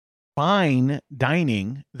Fine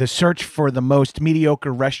Dining, the search for the most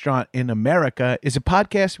mediocre restaurant in America, is a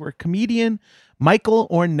podcast where comedian Michael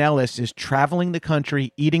Ornelas is traveling the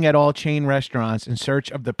country, eating at all chain restaurants in search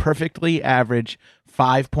of the perfectly average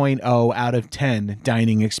 5.0 out of 10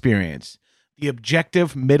 dining experience, the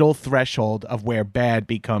objective middle threshold of where bad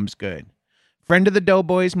becomes good. Friend of the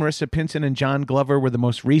Doughboys, Marissa Pinson and John Glover were the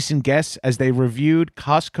most recent guests as they reviewed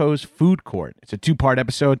Costco's food court. It's a two-part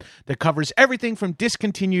episode that covers everything from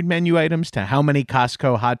discontinued menu items to how many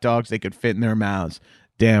Costco hot dogs they could fit in their mouths.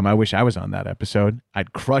 Damn, I wish I was on that episode.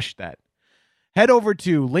 I'd crush that. Head over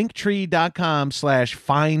to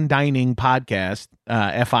linktree.com/fine dining podcast,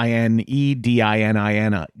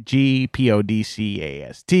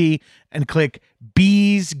 FINEDININGPODCAST, and click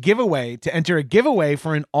Bees Giveaway to enter a giveaway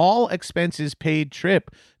for an all expenses paid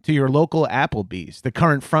trip to your local Applebee's, the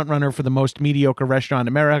current frontrunner for the most mediocre restaurant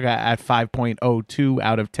in America at 5.02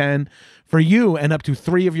 out of 10 for you and up to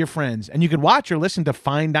 3 of your friends. And you can watch or listen to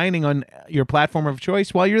Fine Dining on your platform of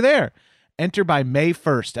choice while you're there. Enter by May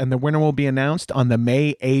 1st, and the winner will be announced on the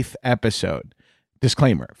May 8th episode.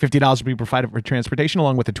 Disclaimer, $50 will be provided for transportation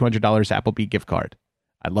along with a $200 Applebee gift card.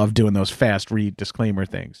 I love doing those fast read disclaimer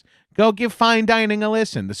things. Go give Fine Dining a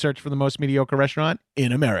listen. The search for the most mediocre restaurant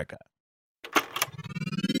in America.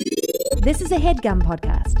 This is a HeadGum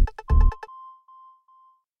podcast.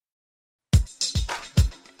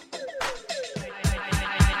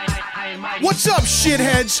 What's up,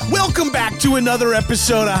 shitheads? Welcome back to another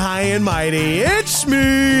episode of High and Mighty. It's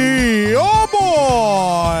me, oh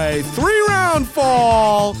boy, 3-round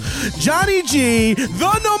fall, Johnny G,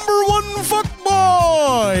 the number one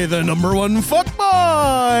fuckboy, the number one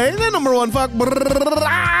fuckboy, the number one fuck.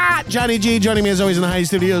 Johnny G, joining me as always in the High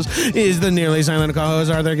Studios is the nearly silent co-host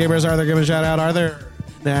Arthur Gabers. Arthur, give a shout out, Arthur.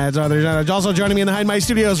 That's Arthur. Also joining me in the Hide My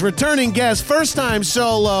Studios, returning guest, first time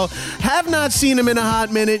solo. Have not seen him in a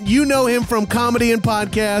hot minute. You know him from comedy and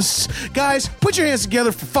podcasts. Guys, put your hands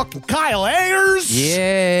together for fucking Kyle Ayers.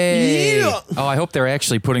 Yay. Yeah. Oh, I hope they're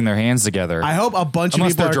actually putting their hands together. I hope a bunch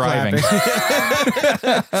Unless of people they're are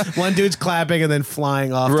clapping. One dude's clapping and then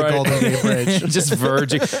flying off the Golden Gate Bridge. Just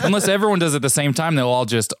verging. Unless everyone does it at the same time, they'll all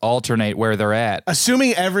just alternate where they're at.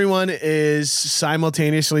 Assuming everyone is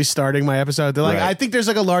simultaneously starting my episode, they're like, Right. I think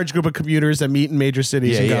there's like a large group of computers that meet in major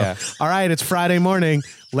cities and go, all right, it's Friday morning.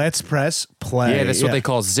 Let's press play. Yeah, that's what they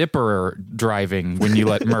call zipper driving when you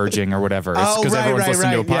let merging or whatever. It's because everyone's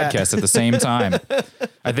listening to a podcast at the same time.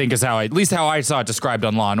 I think is at least how I saw it described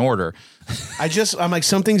on Law and Order. I'm like,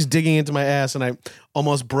 something's digging into my ass and I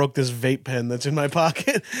almost broke this vape pen that's in my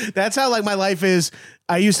pocket. That's how like my life is.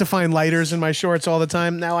 I used to find lighters in my shorts all the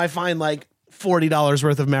time. Now I find like $40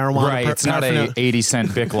 worth of marijuana. Right, it's not a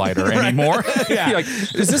 80-cent Bic lighter anymore. Yeah. You're like,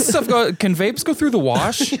 does this stuff can vapes go through the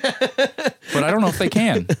wash? But I don't know if they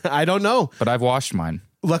can. I don't know. But I've washed mine.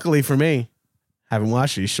 Luckily for me, haven't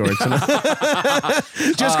washed these shorts. Just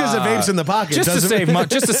because the vape's in the pocket. Just to save my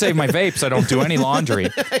vapes, I don't do any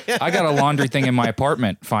laundry. I got a laundry thing in my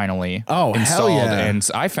apartment finally installed, hell yeah. And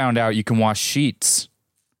I found out you can wash sheets.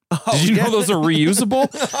 Did you know those are reusable?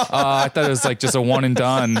 I thought it was like just a one and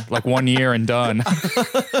done, like 1 year and done.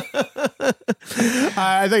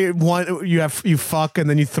 I think you fuck and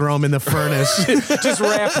then you throw them in the furnace. Just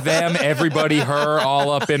wrap them, everybody, her,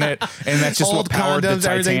 all up in it, and that's just Old what powered condoms,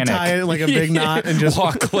 the everything, Titanic. tie it like a big knot and just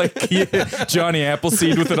walk like Johnny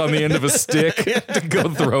Appleseed with it on the end of a stick to go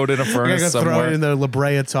throw it in a furnace somewhere. Throw it in the La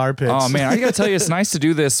Brea tar pits. Oh man, I gotta tell you, it's nice to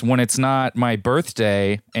do this when it's not my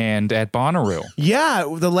birthday and at Bonnaroo.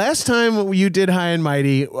 Yeah, the last time you did High and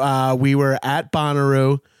Mighty, we were at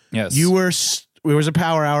Bonnaroo. Yes, you were. It was a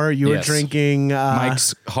power hour. You were drinking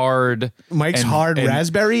Mike's Hard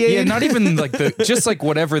Raspberry Aid. Yeah, not even like just like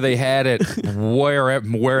whatever they had it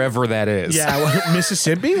wherever that is. Yeah,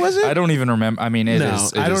 Mississippi was it? I don't even remember. I mean,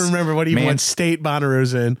 I don't remember what state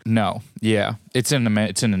Bonnaroo's in. No, yeah, it's in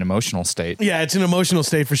an emotional state. Yeah, it's an emotional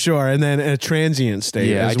state for sure, and then a transient state.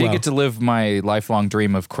 Yeah, as I did well. get to live my lifelong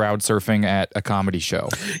dream of crowd surfing at a comedy show.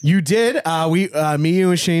 You did. Me, you,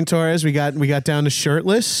 and Shane Torres. We got down to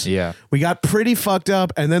shirtless. Yeah, we got pretty fucked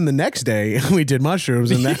up, and then the next day we did mushrooms,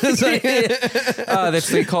 and they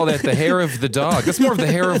call that the hair of the dog. That's more of the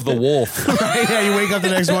hair of the wolf. Right? Yeah, you wake up the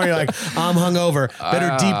next morning, you're like, I'm hungover.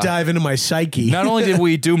 Better deep dive into my psyche. Not only did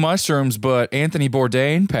we do mushrooms, but Anthony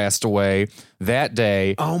Bourdain passed away that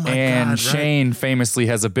day. Oh my God! And Shane famously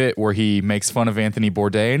has a bit where he makes fun of Anthony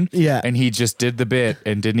Bourdain. Yeah, and he just did the bit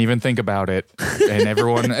and didn't even think about it, and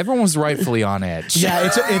everyone was rightfully on edge. Yeah,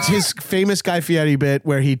 it's his famous Guy Fieri bit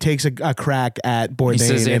where he takes a crack at Bourdain. He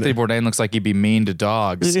says Anthony Bourdain looks like he'd be mean to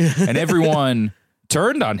dogs, and everyone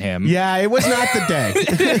turned on him. Yeah, it was not the day.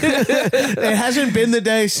 It hasn't been the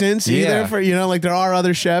day since either. For like there are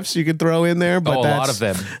other chefs you could throw in there, but a lot of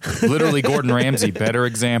them. Literally, Gordon Ramsay, better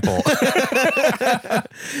example.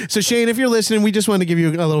 So Shane, if you're listening, we just want to give you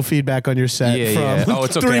a little feedback on your set. Oh,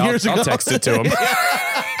 it's okay. 3 years ago. I'll text it to him.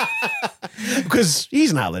 Because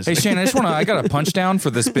he's not listening. Hey Shane, I got a punch down for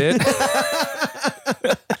this bit.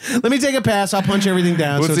 Let me take a pass. I'll punch everything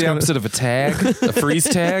down. What's the opposite of a tag? A freeze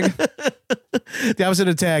tag? The opposite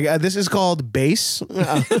of tag. This is called base.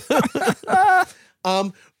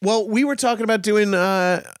 Well, we were talking about doing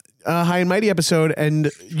a High and Mighty episode,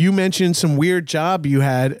 and you mentioned some weird job you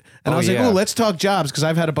had, and I was like, "Oh, let's talk jobs," because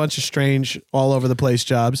I've had a bunch of strange, all over the place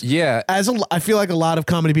jobs. Yeah, I feel like a lot of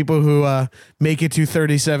comedy people who make it to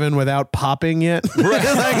 37 without popping yet. Right,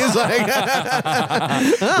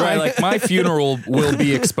 right. Like my funeral will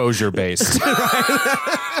be exposure based.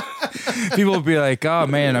 People will be like, "Oh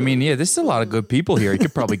man, I mean, this is a lot of good people here. You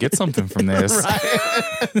could probably get something from this." Right.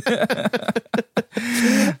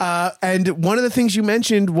 And one of the things you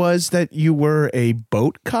mentioned was that you were a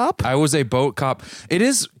boat cop. I was a boat cop. It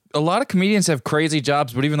is. A lot of comedians have crazy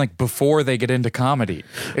jobs, but even like before they get into comedy,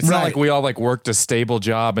 it's not like we all like worked a stable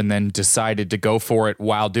job and then decided to go for it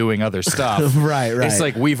while doing other stuff. Right. It's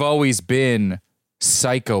like we've always been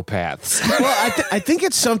psychopaths. Well, I think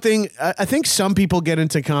it's something. I think some people get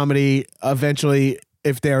into comedy eventually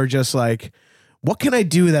if they're just like, what can I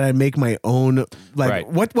do that I make my own? Like,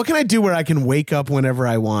 what can I do where I can wake up whenever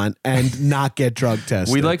I want and not get drug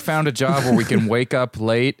tested? We found a job where we can wake up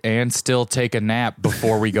late and still take a nap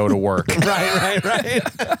before we go to work. Right.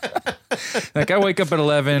 Like I wake up at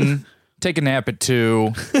 11, take a nap at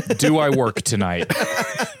 2. Do I work tonight?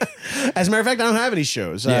 As a matter of fact, I don't have any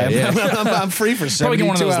shows. Yeah. I'm free for 72 Probably get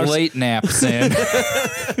one of those hours. late naps in.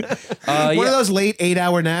 One of those late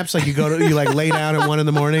 8-hour naps, like you like lay down at 1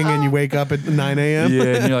 a.m. and you wake up at 9 a.m. Yeah,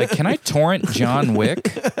 and you're like, can I torrent John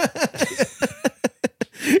Wick?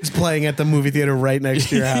 It's playing at the movie theater right next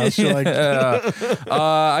to your house. You're like,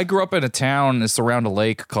 I grew up in a town that's around a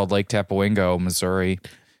lake called Lake Tapawingo, Missouri.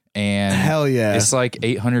 And hell yeah, it's like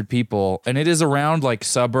 800 people, and it is around like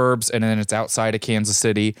suburbs, and then it's outside of Kansas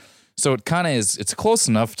City. So it kind of is, it's close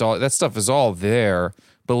enough to all that stuff is all there.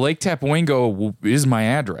 But Lake Tapawingo was my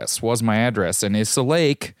address, and it's a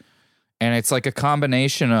lake, and it's like a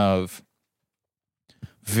combination of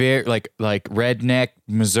very like redneck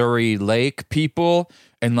Missouri lake people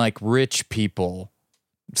and like rich people,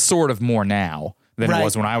 sort of more now than it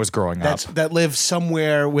was when I was growing up. That live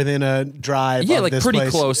somewhere within a drive. Yeah, of like this pretty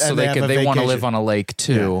place, close, so they want to live on a lake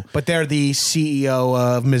too. Yeah. But they're the CEO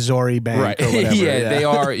of Missouri Bank, right? Or whatever. Yeah, they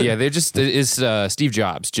are. Yeah, they just Steve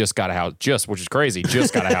Jobs just got a house, which is crazy,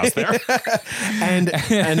 just got a house there. and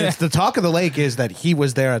it's the talk of the lake is that he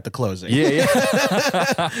was there at the closing. Yeah.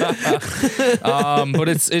 But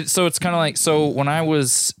it's kind of like, so when I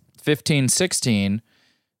was 15, 16,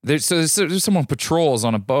 there's someone patrols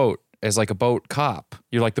on a boat as like a boat cop.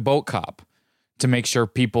 You're like the boat cop to make sure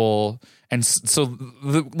people. And so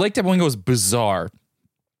the Lake Tapawingo is bizarre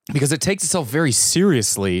because it takes itself very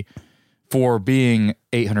seriously for being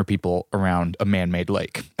 800 people around a man-made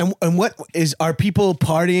lake. And are people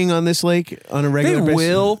partying on this lake on a regular basis?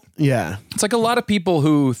 They will. Yeah. It's like a lot of people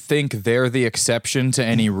who think they're the exception to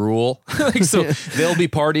any rule. So they'll be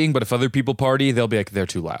partying, but if other people party, they'll be like, they're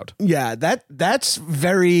too loud. Yeah, that's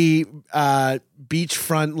very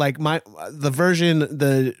beachfront. Like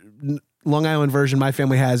the Long Island version my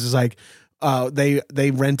family has is like,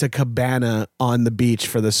 they rent a cabana on the beach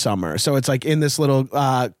for the summer. So it's like in this little,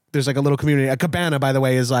 there's like a little community. A cabana, by the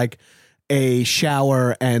way, is like a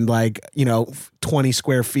shower and 20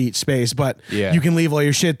 square feet space, but you can leave all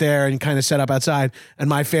your shit there and kind of set up outside. And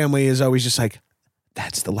my family is always just like,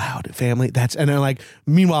 that's the loud family. And then like,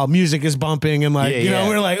 meanwhile, music is bumping and like,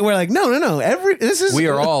 we're like, no. We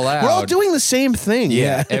are all loud. We're all doing the same thing.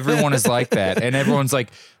 Yeah. Everyone is like that. And everyone's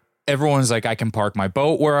like, I can park my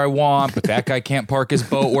boat where I want, but that guy can't park his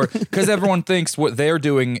boat because everyone thinks what they're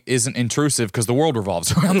doing isn't intrusive because the world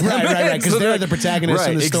revolves around them. Right. Because they're the protagonists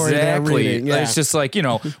in the story. Exactly. They're reading. Yeah. It's just like,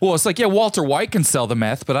 it's like, Walter White can sell the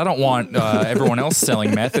meth, but I don't want everyone else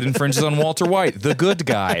selling meth. It infringes on Walter White, the good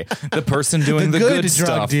guy, the person doing the good drug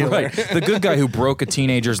stuff. Dealer. Right. The good guy who broke a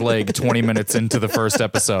teenager's leg 20 minutes into the first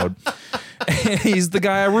episode. He's the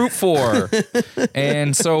guy I root for.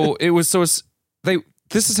 And so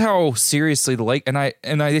this is how seriously the lake, and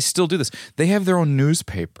they still do this. They have their own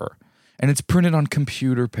newspaper, and it's printed on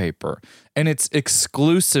computer paper, and it's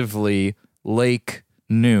exclusively lake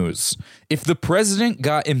news. If the president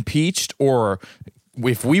got impeached or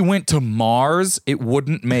if we went to Mars, it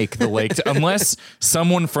wouldn't make the Lake unless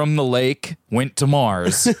someone from the lake went to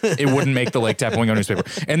Mars. It wouldn't make the Lake Tapawingo newspaper,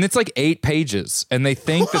 and it's like 8 pages. And they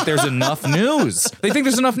think that there's enough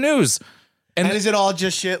news. And is it all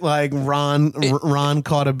just shit like Ron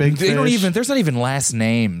caught a big fish? There's not even last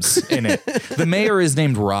names in it. The mayor is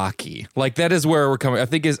named Rocky. Like, that is where we're coming. I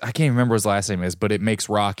can't even remember what his last name is, but it makes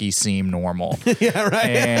Rocky seem normal. Yeah, right.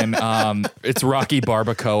 And it's Rocky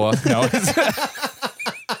Barbacoa. No, it's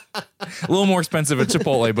a little more expensive at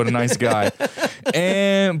Chipotle, but a nice guy.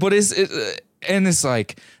 And it's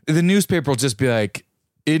like, the newspaper will just be like,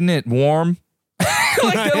 isn't it warm?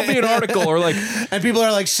 Like, that'll be an article, or like, and people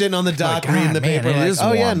are like sitting on the dock reading the paper. Like,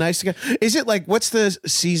 oh yeah, nice to go. Is it like, what's the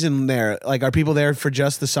season there? Like, are people there for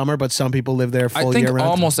just the summer, but some people live there full year round? I think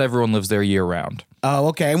almost everyone lives there year round. Oh,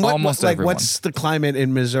 okay. And almost everyone. What's the climate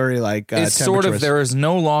in Missouri like? It's sort of, there is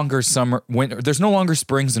no longer summer, winter. There's no longer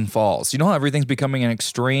springs and falls. You know how everything's becoming an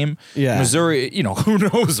extreme? Yeah. Missouri, who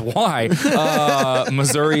knows why?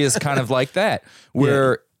 Missouri is kind of like that,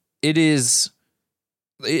 where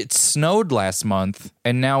it snowed last month,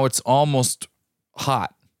 and now it's almost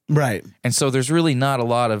hot. Right. And so there's really not a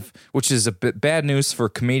lot of, which is a bit bad news for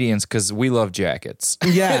comedians, because we love jackets.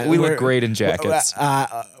 Yeah. We look great in jackets.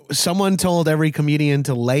 Someone told every comedian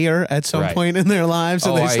to layer at some point in their lives.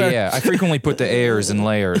 So I frequently put the Ayers in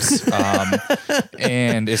layers.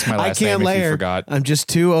 And it's my last name, if you forgot. I'm just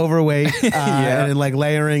too overweight. And like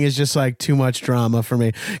layering is just like too much drama for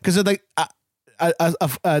me. Because like,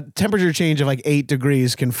 a temperature change of like 8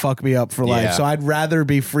 degrees can fuck me up for life. So I'd rather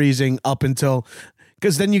be freezing up until,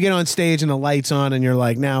 because then you get on stage and the light's on and you're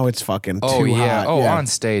like, now it's fucking too hot. On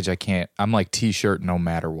stage I can't. I'm like t-shirt no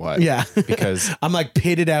matter what. Yeah. Because I'm like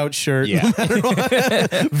pitted out shirt no matter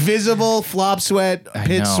what. Visible, flop sweat,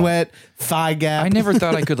 pit sweat, thigh gap. I never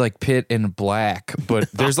thought I could like pit in black,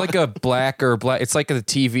 but there's like a black. It's like the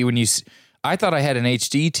TV when you. I thought I had an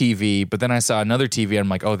HD TV, but then I saw another TV and I'm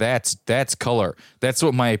like, oh, that's color. That's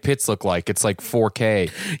what my pits look like. It's like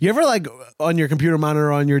 4K. You ever like on your computer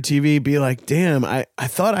monitor on your TV be like, damn, I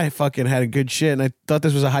thought I fucking had a good shit and I thought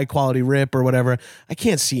this was a high quality rip or whatever. I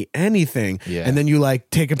can't see anything. Yeah. And then you like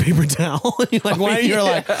take a paper towel and you're like, why? You're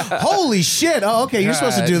like, holy shit. Oh, okay. You're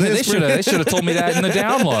supposed to do this. They should have told me that in the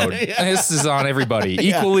download. This is on everybody.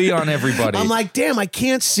 Equally on everybody. I'm like, damn, I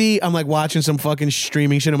can't see. I'm like watching some fucking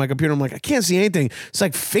streaming shit on my computer. I'm like, I can't see anything. It's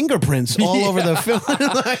like fingerprints all over the film.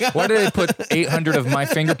 Why did they put 800 of my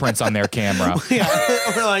fingerprints on their camera?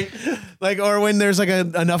 Or or when there's like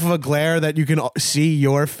enough of a glare that you can see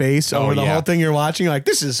your face over the whole thing you're watching. You're like,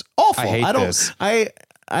 this is awful. I hate this.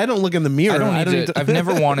 I don't look in the mirror. I've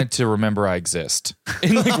never wanted to remember I exist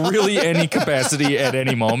in like really any capacity at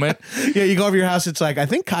any moment. Yeah, you go over your house. It's like, I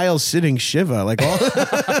think Kyle's sitting Shiva. Like, all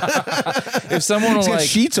if someone will got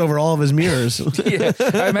sheets over all of his mirrors. Yeah,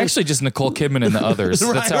 I'm actually just Nicole Kidman in The Others.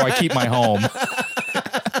 That's how I keep my home.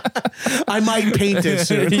 I might paint it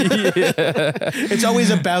soon. It's always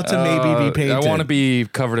about to maybe be painted. I want to be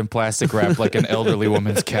covered in plastic wrap like an elderly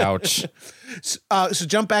woman's couch. So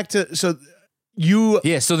jump back to so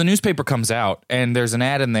the newspaper comes out and there's an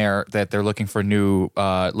ad in there that they're looking for a new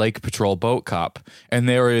Lake Patrol boat cop, and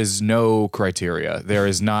there is no criteria. There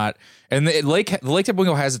is not, and the Lake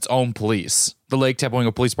Tapawingo has its own police, the Lake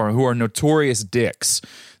Tapawingo Police Department, who are notorious dicks.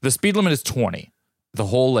 The speed limit is 20, the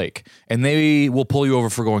whole lake, and they will pull you over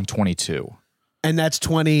for going 22. And that's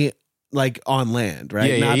 20 like on land,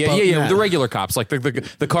 right? Yeah. The regular cops, like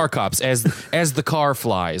the car cops, as the car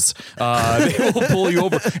flies, they will pull you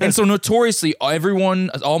over. And so notoriously,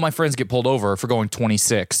 all my friends get pulled over for going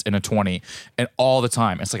 26 in a 20, and all the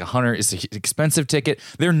time. It's like $100. It's an expensive ticket.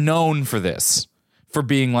 They're known for this, for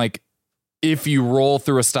being like, if you roll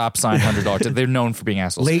through a stop sign, $100. They're known for being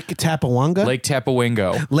assholes. Lake Tapawingo.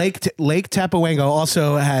 Lake Tapawingo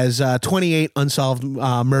also has 28 unsolved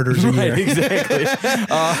murders a year. Exactly.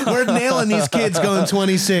 We're nailing these kids going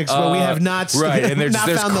 26, but we have not. Right, and there's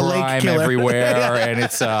found the lake crime killer everywhere, and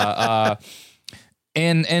it's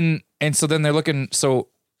and so then they're looking. So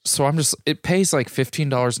I'm just, it pays like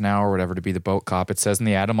 $15 an hour or whatever to be the boat cop. It says in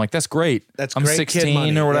the ad. I'm like, that's great. I'm great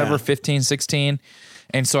 16 or whatever, yeah. 15, 16.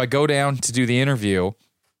 And so I go down to do the interview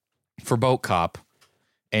for boat cop,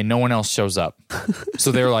 and no one else shows up.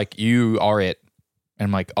 So they're like, you are it. And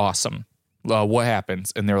I'm like, awesome. What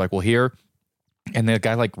happens? And they're like, well, here. And the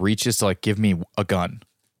guy like reaches to like give me a gun.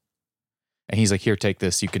 And he's like, here, take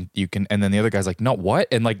this. You can. And then the other guy's like, no, what?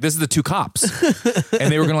 And like, this is the two cops.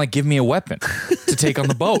 And they were going to like give me a weapon to take on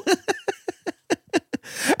the boat.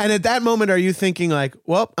 And at that moment, are you thinking like,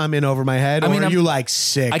 well, I'm in over my head? Or are you like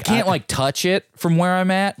sick? I can't like touch it from where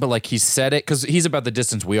I'm at, but like he said it because he's about the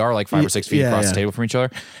distance we are, like 5 or 6 feet across the table from each other.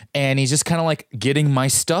 And he's just kind of like getting my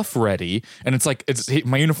stuff ready. And it's like,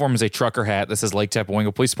 my uniform is a trucker hat that says Lake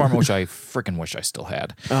Tapawingo Police Department, which I freaking wish I still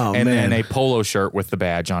had. Oh, and man. then a polo shirt with the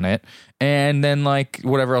badge on it. And then like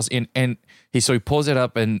whatever else. And he pulls it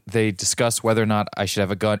up and they discuss whether or not I should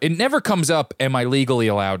have a gun. It never comes up, am I legally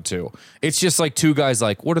allowed to? It's just like two guys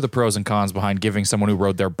like, what are the pros and cons behind giving someone who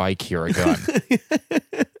rode their bike here a gun?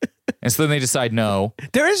 And so then they decide no.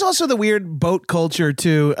 There is also the weird boat culture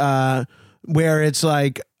too, where it's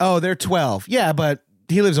like, oh, they're 12. Yeah, but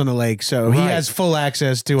he lives on the lake, so he has full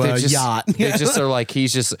access to a yacht. They just are like,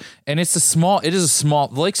 he's just, and it is a small,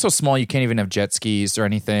 the lake's so small you can't even have jet skis or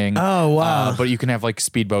anything. Oh, wow. But you can have like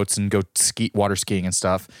speedboats and go water skiing and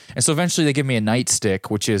stuff. And so eventually they give me a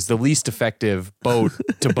nightstick, which is the least effective boat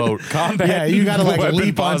to boat combat. Yeah, you got to like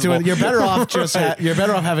leap possible. onto it. You're better off just you're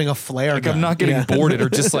better off having a flare like gun. I'm not getting boarded, or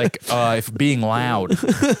just like if being loud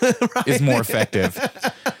is more effective.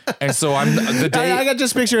 And so I'm the day I got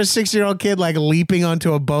just picture a 6-year-old kid like leaping onto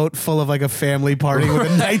a boat full of like a family party with a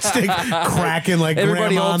nightstick cracking like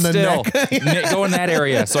everybody grandma on the still. neck. Go in that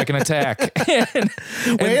area so I can attack.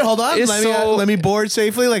 Wait, hold on. Let me board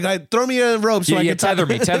safely. Like, throw me a rope so I can tether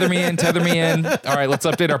me in. All right, let's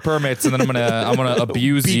update our permits, and then I'm gonna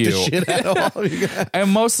abuse beat you. the shit out of all you guys.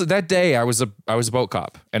 And most of that day, I was a boat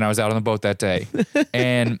cop, and I was out on the boat that day,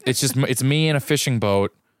 and it's me in a fishing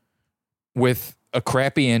boat with a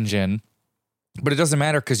crappy engine. But it doesn't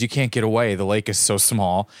matter because you can't get away. The lake is so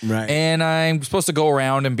small. Right. And I'm supposed to go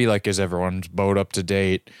around and be like, is everyone's boat up to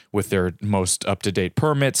date with their most up-to-date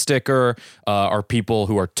permit sticker? Are people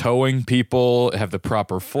who are towing people have the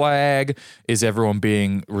proper flag? Is everyone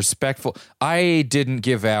being respectful? I didn't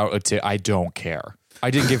give out a ticket. I don't care. I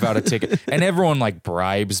didn't give out a ticket. And everyone like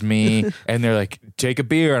bribes me and they're like, take a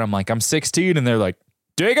beer. And I'm like, I'm 16. And they're like,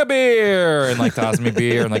 take a beer. And like toss me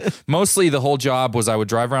beer. And like mostly the whole job was I would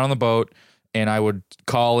drive around on the boat, and I would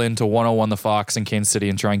call into 101 The Fox in Kansas City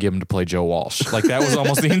and try and get him to play Joe Walsh. Like that was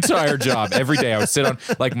almost the entire job. Every day I would sit on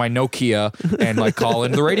like my Nokia and like call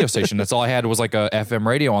into the radio station. That's all I had was like a FM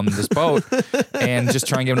radio on this boat and just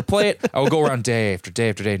try and get him to play it. I would go around day after day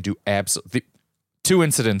after day and do absolutely. 2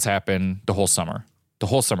 incidents happened the whole summer. 2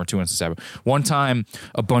 incidents happened. One time,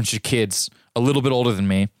 a bunch of kids, a little bit older than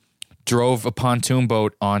me, drove a pontoon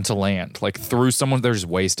boat onto land, like through someone, they're just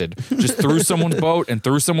wasted, just through someone's boat and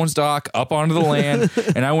through someone's dock up onto the land.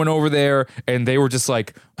 And I went over there and they were just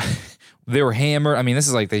like, they were hammered. I mean, this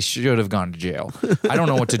is like, they should have gone to jail. I don't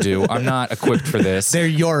know what to do. I'm not equipped for this. They're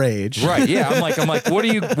your age. Right. Yeah. I'm like,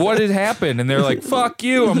 what had happened? And they're like, fuck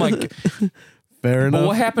you. I'm like, fair enough. well,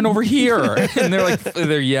 what happened over here? And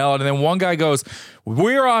they're yelling. And then one guy goes,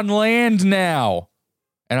 we're on land now.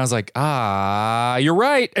 And I was like, you're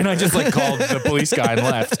right. And I just like called the police guy and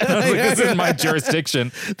left. And I was like, this is my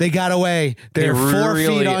jurisdiction. They got away. They're 4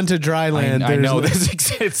 feet onto dry land. I know this.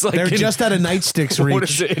 It's like they're just out of nightsticks reach. What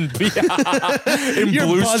is it in You're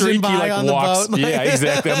Blue buzzing Streak? by He like on the walks. boat. Yeah,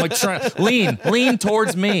 exactly. I'm like trying lean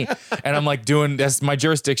towards me, and I'm like doing this. My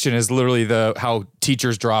jurisdiction is literally how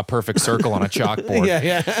teachers draw a perfect circle on a chalkboard.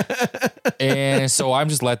 Yeah. And so I'm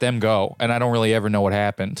just let them go, and I don't really ever know what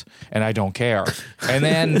happened, and I don't care. And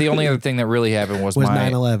then the only other thing that really happened was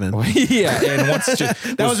 9/11. Yeah, and once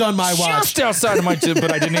that was on my watch. Just outside of my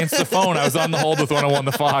but I didn't answer the phone. I was on the hold with 101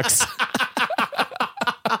 The Fox.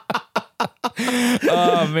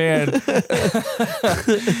 Oh man.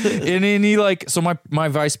 And then he like, so my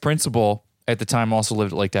vice principal at the time also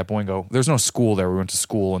lived at Lake Tapawingo. There's no school there. We went to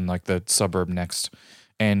school in like the suburb next.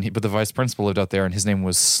 But the vice principal lived out there, and his name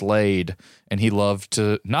was Slade, and he loved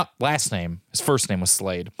to, not last name, his first name was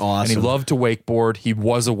Slade. Awesome. And he loved to wakeboard. He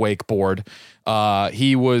was a wakeboard.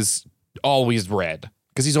 He was always red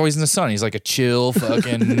because he's always in the sun. He's like a chill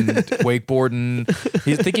fucking wakeboarding.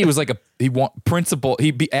 I think he was like principal.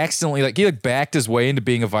 He backed his way into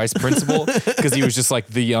being a vice principal because he was just like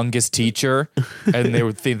the youngest teacher, and they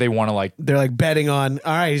would think they want to like. They're like betting on.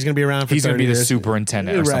 All right, he's gonna be around for. He's gonna be the years.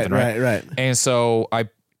 superintendent or something, right? Right. And so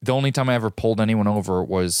the only time I ever pulled anyone over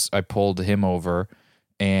was I pulled him over,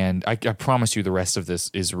 and I promise you the rest of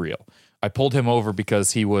this is real. I pulled him over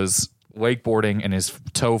because he was wakeboarding and his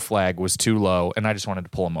tow flag was too low, and I just wanted to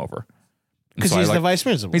pull him over. Because he's the vice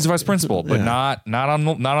principal. He's the vice principal, but not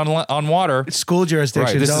on water. It's school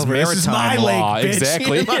jurisdiction. Right, this over. is maritime my law. lake, bitch.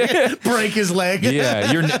 Exactly. Break his leg.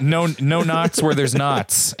 Yeah, you're no knots where there's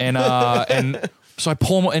knots, and so I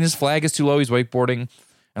pull him, and his flag is too low. He's wakeboarding,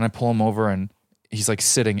 and I pull him over, and he's like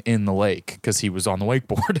sitting in the lake because he was on the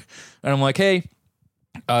wakeboard, and I'm like, hey.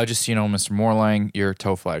 Just, Mr. Morlang, your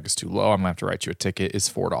tow flag is too low. I'm going to have to write you a ticket. It's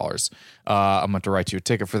 $4. I'm going to have to write you a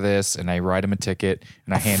ticket for this. And I write him a ticket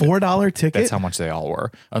and I hand $4 ticket? That's how much they all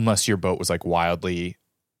were. Unless your boat was like wildly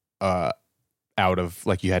out of,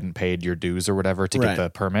 like, you hadn't paid your dues or whatever to get the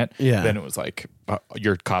permit. Yeah. Then it was like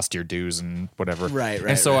your dues and whatever. Right.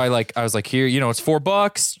 And so I was like, here, it's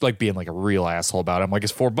 $4, like being like a real asshole about it. I'm like,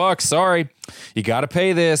 it's $4. Sorry. You got to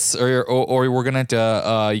pay this or we're going to have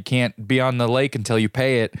to, you can't be on the lake until you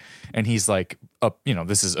pay it. And he's like,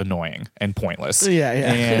 this is annoying and pointless. Yeah.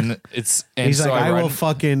 And he's so like, I will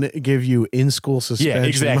fucking give you in-school suspension. Yeah,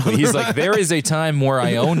 exactly. He's like, there is a time where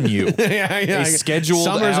I own you. Yeah. A scheduled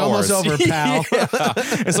Summer's hours. almost over, pal. Yeah.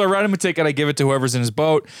 And so I write him a ticket. I give it to whoever's in his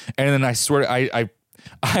boat. And then I swear,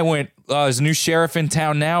 I went, there's a new sheriff in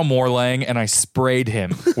town now, Morlang, and I sprayed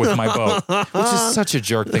him with my boat, which is such a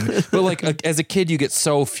jerk thing. But like as a kid, you get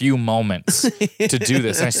so few moments to do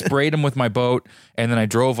this. And I sprayed him with my boat, and then I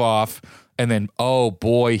drove off. And then, oh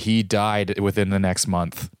boy, he died within the next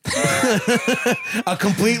month. A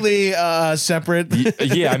completely separate.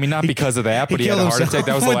 Yeah, I mean, not because of that, but he had a heart attack.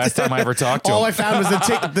 That was the last time I ever talked to him. All I found was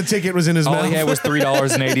the ticket was in his mouth. All he had was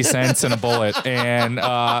 $3.80 and a bullet. And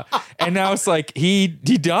now it's like he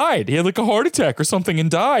died. He had like a heart attack or something and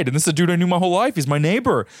died. And this is a dude I knew my whole life. He's my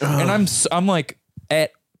neighbor. And I'm like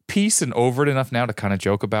at peace and over it enough now to kind of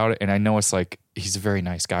joke about it. And I know it's like he's a very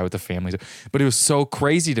nice guy with a family, but it was so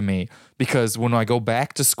crazy to me because when I go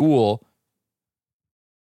back to school,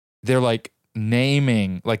 they're like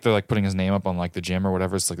naming, like they're like putting his name up on like the gym or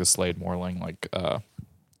whatever. It's like the Slade Morlang like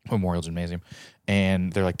Memorial Gymnasium,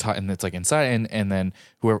 and they're like and it's like inside, and then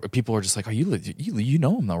whoever people are just like, oh, you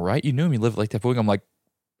know him though, right? You knew him. You lived like that. I'm like,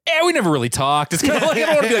 yeah, we never really talked. It's kind of like, I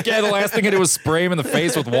don't want to be like, yeah, the last thing I did was spray him in the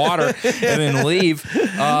face with water and then leave.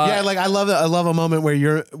 Yeah, like I love a moment where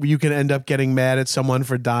you can end up getting mad at someone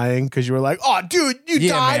for dying because you were like, oh, dude, you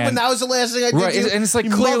died man. when that was the last thing I did. Right, and it's like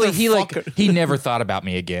You clearly motherfucker. he never thought about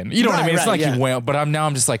me again. You know what I mean? It's Right, not like yeah. he went, but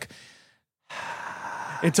I'm just like,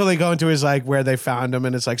 Until they go into his like where they found him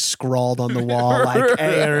and it's like scrawled on the wall like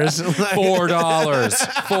Ayers. Like, $4.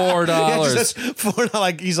 $4. Yeah, it just says $4,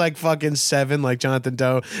 like he's like fucking 7, like Jonathan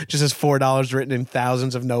Doe. Just has $4 written in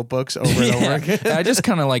thousands of notebooks over and over again. I just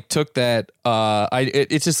kind of like took that.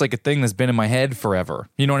 It's just like a thing that's been in my head forever.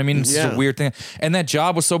 You know what I mean? It's just a weird thing. And that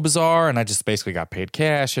job was so bizarre, and I just basically got paid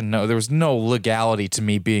cash, and there was no legality to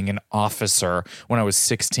me being an officer when I was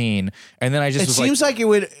 16. And then I just It seems like it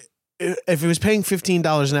would. If it was paying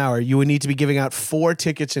 $15 an hour, you would need to be giving out 4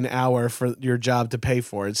 tickets an hour for your job to pay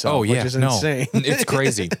for itself. Oh yeah, which is insane. It's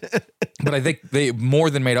crazy. But I think they more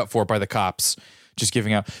than made up for it by the cops just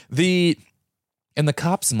giving out the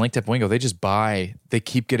cops in Lake Tapawingo. They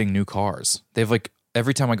keep getting new cars. They have like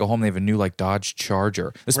every time I go home, they have a new like Dodge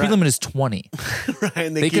Charger. The speed limit is 20. Right,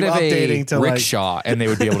 and They keep could have updating a to rickshaw and they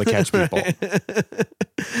would be able to catch people.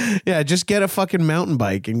 Yeah, just get a fucking mountain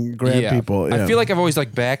bike and grab people. Yeah. I feel like I've always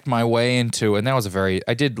like backed my way into, and that was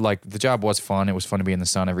the job was fun. It was fun to be in the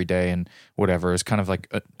sun every day and whatever. It's kind of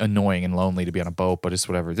like annoying and lonely to be on a boat, but it's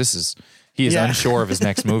whatever. He is unsure of his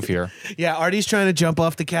next move here. Yeah, Artie's trying to jump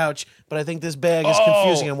off the couch, but I think this bag is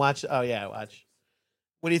confusing him. Watch. Oh yeah, watch.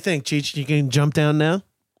 What do you think, Cheech? You can jump down now?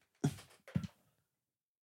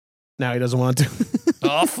 No, he doesn't want to.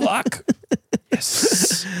 Oh, fuck.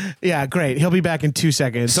 Yes. Yeah, great. He'll be back in 2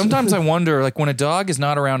 seconds. Sometimes I wonder, like when a dog is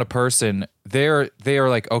not around a person, they are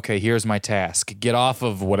like, okay, here's my task. Get off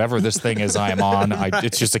of whatever this thing is I am on.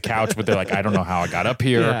 It's just a couch, but they're like, I don't know how I got up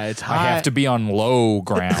here. Yeah, it's I high. have to be on low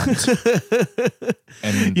ground.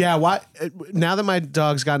 And Yeah, now that my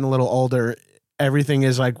dog's gotten a little older, everything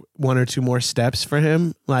is like 1 or 2 more steps for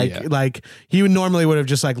him. Like he normally would have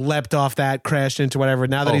just like leapt off that, crashed into whatever.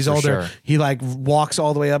 Now that he's for older, sure. he like walks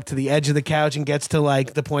all the way up to the edge of the couch and gets to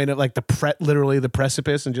like the point of like literally the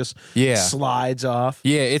precipice and just slides off.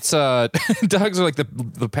 yeah, it's dogs are like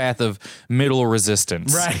the path of middle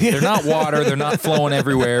resistance. Right. They're not water, they're not flowing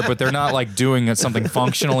everywhere, but they're not like doing something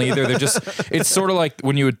functional either. It's sort of like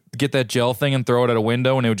when you would get that gel thing and throw it at a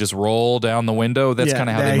window and it would just roll down the window. That's kind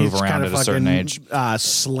of how they move around at a certain age.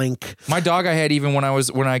 Slink. My dog I had even when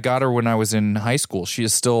I got her when I was in high school. She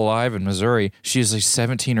is still alive in Missouri. She is like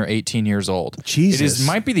 17 or 18 years old. Jesus. It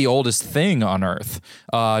might be the oldest thing on earth.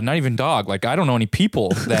 Not even dog. Like I don't know any people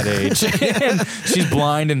that age. And she's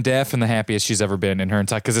blind and deaf and the happiest she's ever been in her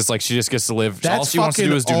entire, because it's like she just gets to live. All she wants to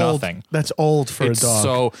do is do nothing. That's old for a dog.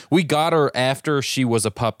 So we got her after she was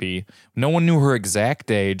a puppy. No one knew her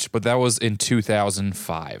exact age, but that was in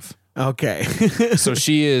 2005. Okay. So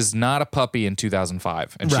she is not a puppy in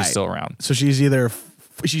 2005, and she's still around. So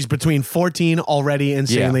she's between 14, already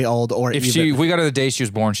insanely old, or if we got her the day she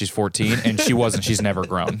was born, she's 14, and she wasn't. She's never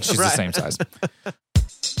grown. She's the same size.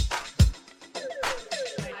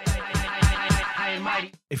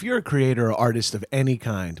 if you're a creator or artist of any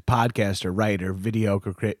kind, podcaster, writer, video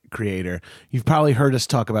creator, you've probably heard us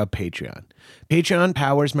talk about Patreon. Patreon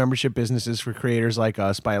powers membership businesses for creators like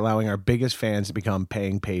us by allowing our biggest fans to become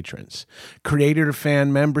paying patrons. Creator to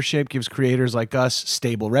fan membership gives creators like us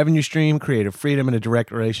stable revenue stream, creative freedom, and a direct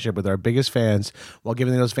relationship with our biggest fans, while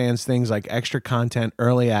giving those fans things like extra content,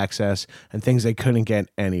 early access, and things they couldn't get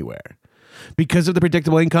anywhere. Because of the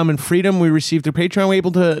predictable income and freedom we receive through Patreon, we're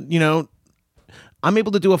able to, I'm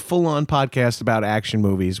able to do a full-on podcast about action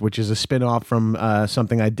movies, which is a spin-off from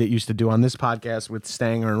something I used to do on this podcast with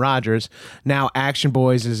Stanger and Rogers. Now Action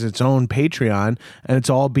Boys is its own Patreon, and it's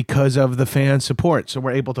all because of the fan support. So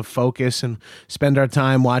we're able to focus and spend our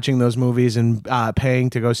time watching those movies and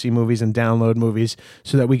paying to go see movies and download movies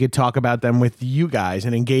so that we could talk about them with you guys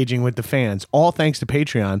and engaging with the fans, all thanks to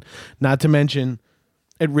Patreon. Not to mention,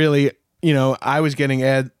 it really, I was getting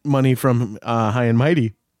ad money from High and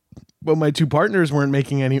Mighty. But my two partners weren't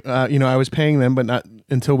making any, I was paying them, but not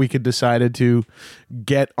until we could decided to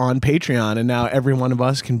get on Patreon. And now every one of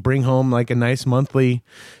us can bring home like a nice monthly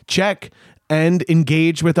check and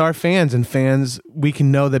engage with our fans. And fans, we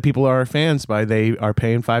can know that people are our fans by they are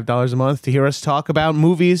paying $5 a month to hear us talk about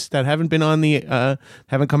movies that haven't been on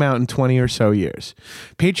haven't come out in 20 or so years.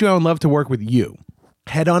 Patreon would love to work with you.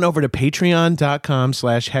 Head on over to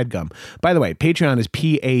patreon.com/headgum. By the way, Patreon is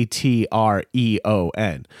Patreon.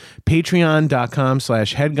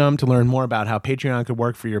 Patreon.com/headgum to learn more about how Patreon could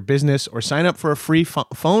work for your business or sign up for a free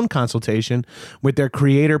phone consultation with their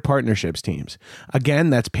creator partnerships teams. Again,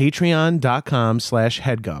 that's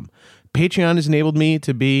patreon.com/headgum. Patreon has enabled me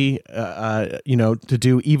to be, to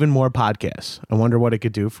do even more podcasts. I wonder what it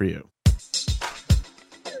could do for you.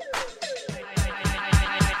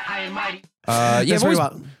 I've always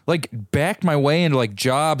backed my way into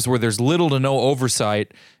jobs where there's little to no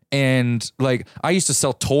oversight, and I used to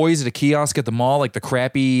sell toys at a kiosk at the mall, the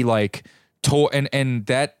crappy toy, and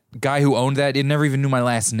that guy who owned that, never even knew my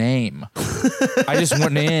last name. I just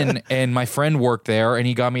went in, and my friend worked there, and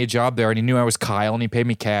he got me a job there, and he knew I was Kyle, and he paid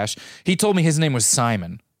me cash. He told me his name was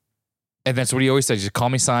Simon. And that's what he always said. He just call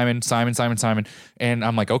me Simon. And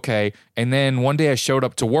I'm like, okay. And then one day I showed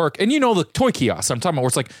up to work, and the toy kiosk I'm talking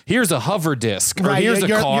about, where it's here's a hover disc, or here's a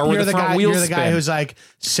car where the front wheels spin. You're the guy who's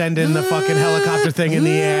sending the fucking helicopter thing in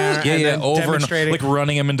the air. Yeah, over and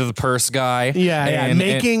running him into the purse guy. Yeah,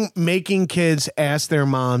 making kids ask their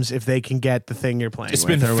moms if they can get the thing you're playing.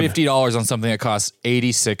 Spend $50 on something that costs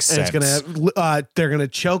 86 cents. They're gonna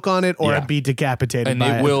choke on it or be decapitated. And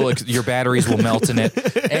it will. Your batteries will melt in it.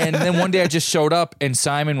 And then one day I just showed up, and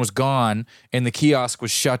Simon was gone, and the kiosk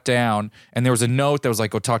was shut down, and there was a note that was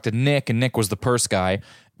go talk to Nick, and Nick was the purse guy.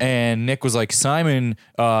 And Nick was like, Simon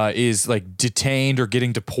is detained or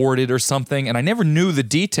getting deported or something. And I never knew the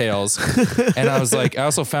details. And I was like, I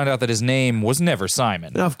also found out that his name was never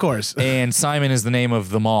Simon. Of course. And Simon is the name of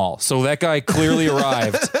the mall. So that guy clearly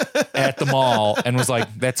arrived at the mall and was like,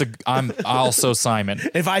 I'm also Simon.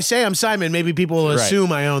 If I say I'm Simon, maybe people will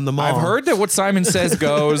assume I own the mall. I've heard that what Simon says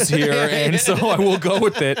goes here. And so I will go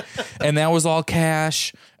with it. And that was all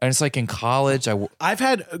cash. And it's in college. I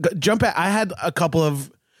had a couple of,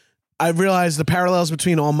 I realized the parallels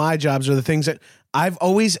between all my jobs are the things that I've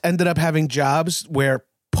always ended up having jobs where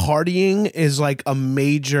partying is a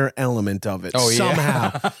major element of it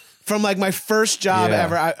somehow. Yeah. From my first job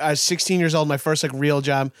ever, I was 16 years old, my first real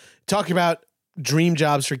job. Talking about dream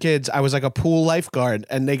jobs for kids, I was a pool lifeguard,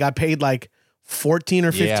 and they got paid $14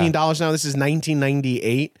 or $15 now. This is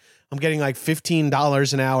 1998. I'm getting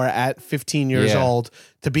 $15 an hour at 15 years old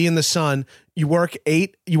to be in the sun. You work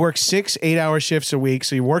 6 8-hour shifts a week,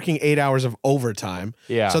 so you're working 8 hours of overtime.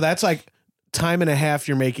 Yeah. So that's time and a half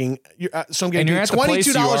you're making. So I'm getting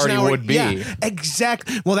 $22 an hour. Would be. Yeah,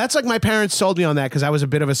 exactly. Well, that's my parents sold me on that because I was a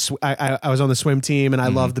bit of I was on the swim team and I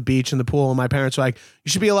loved the beach and the pool. And my parents were like,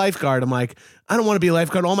 "You should be a lifeguard." I'm like, "I don't want to be a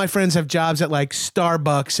lifeguard. All my friends have jobs at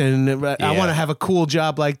Starbucks, and I want to have a cool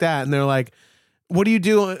job like that." And they're like, what do you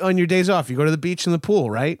do on your days off? You go to the beach and the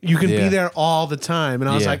pool, right? You can be there all the time. And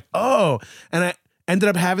I was like, oh. And I ended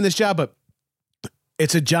up having this job, but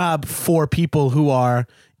it's a job for people who are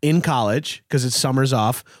in college because it's summers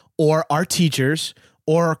off, or are teachers,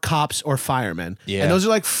 or cops or firemen. Yeah. And those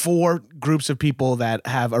are 4 groups of people that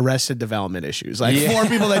have arrested development issues. 4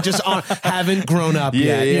 people that just haven't grown up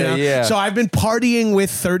yet. Yeah. So I've been partying with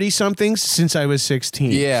 30-somethings since I was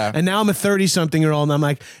 16. Yeah. And now I'm a 30-something-year-old, and I'm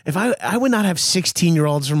like, if I would not have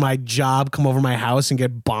 16-year-olds from my job come over my house and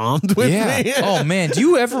get bombed with me. Oh, man. Do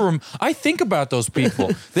you ever... I think about those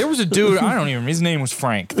people. There was a dude, his name was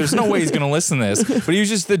Frank. There's no way he's going to listen to this. But he was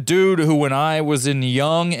just the dude who, when I was in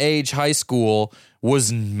young age high school,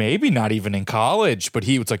 was maybe not even in college, but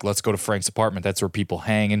he was like, let's go to Frank's apartment. That's where people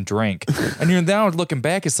hang and drink. And you're now looking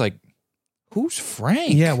back, it's like, who's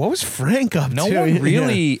Frank? Yeah, what was Frank up No to? one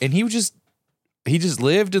really, Yeah. and he just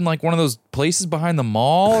lived in like one of those places behind the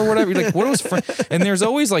mall or whatever. You're like, what was Frank? And there's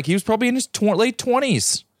always like, he was probably in his late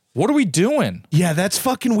 20s. What are we doing? Yeah, that's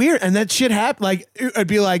fucking weird. And that shit happened. Like, it'd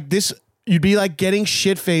be like this. You'd be like getting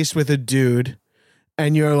shit faced with a dude,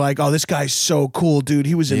 and you're like, "Oh, this guy's so cool, dude.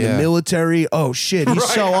 He was in the military. Oh shit, he's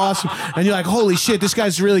so awesome." And you're like, "Holy shit, this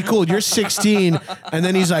guy's really cool." You're 16, and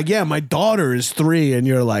then he's like, "Yeah, my daughter is 3," and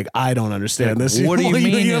you're like, "I don't understand this. What do you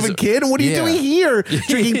mean? You have a kid? What are you doing here,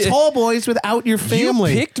 drinking tall boys without your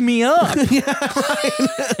family?" You picked me up. Yeah,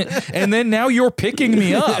 right. And then now you're picking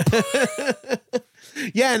me up.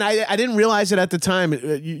 Yeah, and I didn't realize it at the time.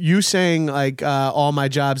 You saying like all my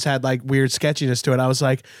jobs had like weird sketchiness to it. I was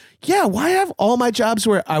like, yeah, why have all my jobs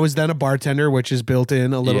where I was then a bartender, which is built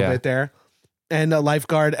in a little bit there, and a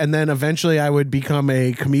lifeguard, and then eventually I would become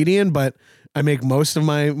a comedian, but I make most of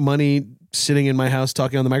my money sitting in my house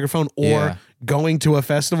talking on the microphone or going to a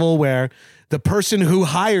festival where the person who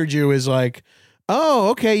hired you is like, oh,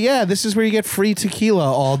 okay, yeah, this is where you get free tequila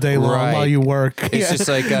all day long while you work. It's just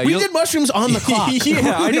like we did mushrooms on the clock.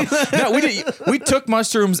 Yeah, I know. No, we took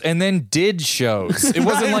mushrooms and then did shows. It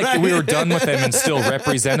wasn't like we were done with them and still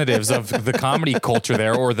representatives of the comedy culture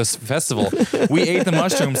there or this festival. We ate the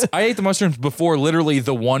mushrooms. I ate the mushrooms before literally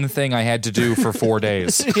the one thing I had to do for 4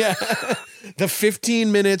 days. Yeah. The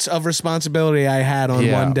 15 minutes of responsibility I had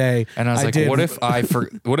on one day. And I was like,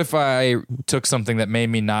 what if I took something that made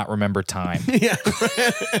me not remember time? Yeah.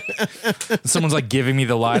 Someone's like giving me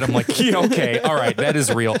the light. I'm like, yeah, okay, all right, that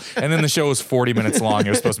is real. And then the show was 40 minutes long. It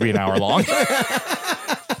was supposed to be an hour long.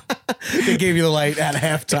 They gave you the light at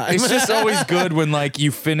halftime. It's just always good when like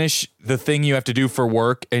you finish the thing you have to do for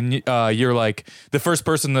work and you're like the first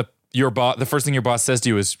person that the first thing your boss says to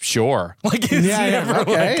you is sure. Like it's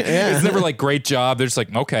it's never like great job. They're just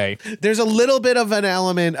like, okay. There's a little bit of an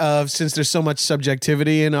element of, since there's so much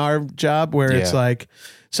subjectivity in our job, where it's like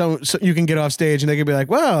so you can get off stage and they can be like,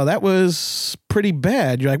 wow, that was pretty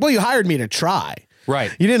bad. You're like, well, you hired me to try.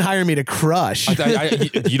 Right. You didn't hire me to crush.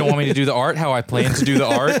 You don't want me to do the art how I plan to do the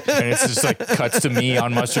art? And it's just like cuts to me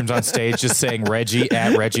on mushrooms on stage just saying Reggie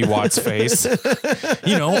at Reggie Watt's face.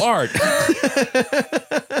 You know, art.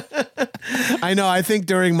 I know. I think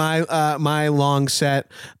during my my long set,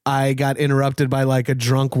 I got interrupted by like a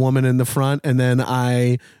drunk woman in the front, and then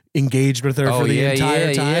I engaged with her for the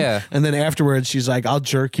entire time. Yeah. And then afterwards, she's like, I'll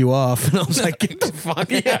jerk you off. And I was like, get the fuck.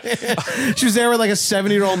 She was there with like a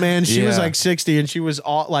 70-year-old man. She was like 60, and she was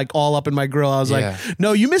all up in my grill. I was like,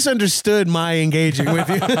 no, you misunderstood my engaging with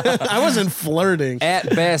you. I wasn't flirting. At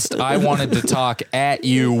best, I wanted to talk at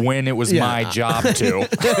you when it was my job to.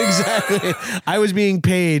 Exactly. I was being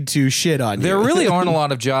paid to shit on you. There really aren't a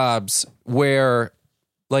lot of jobs where,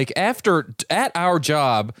 like, at our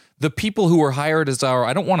job, the people who were hired as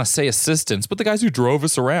I don't want to say assistants, but the guys who drove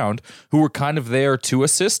us around, who were kind of there to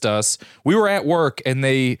assist us, we were at work and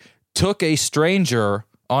they took a stranger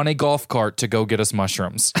on a golf cart to go get us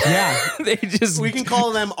mushrooms. Yeah. We can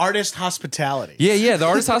call them artist hospitality. Yeah, the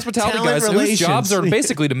artist hospitality guys whose relations. jobs are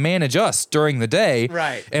basically to manage us during the day.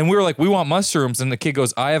 Right. And we were like, we want mushrooms. And the kid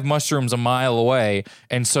goes, I have mushrooms a mile away.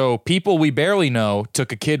 And so people we barely know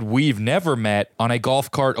took a kid we've never met on a golf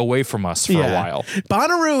cart away from us for a while.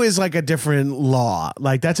 Bonnaroo is like a different law.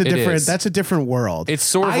 Like that's a different world. It's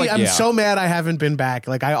sort of I'm so mad I haven't been back.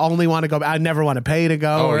 Like I only want to go. I never want to pay to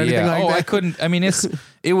go or anything like that. I couldn't. I mean,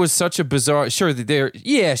 it was such a bizarre. Sure,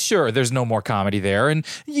 there's no more comedy there, and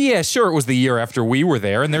sure, it was the year after we were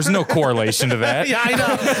there, and there's no correlation to that. Yeah, I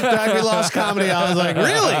know. We lost comedy. I was like,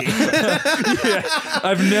 really?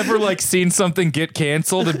 I've never like seen something get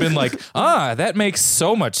canceled and been like, that makes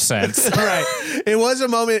so much sense. Right. It was a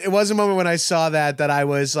moment. It was a moment when I saw that I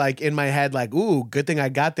was like in my head, like, ooh, good thing I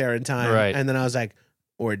got there in time. Right. And then I was like,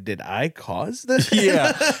 or did I cause this?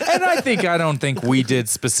 Yeah. And I don't think we did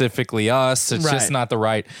specifically us. It's just not the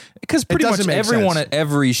right, because pretty much everyone at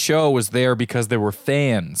every show was there because they were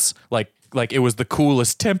fans. Like it was the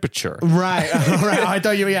coolest temperature. Right. Right. I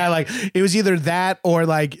thought like it was either that or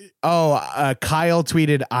like, Kyle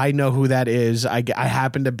tweeted, I know who that is. I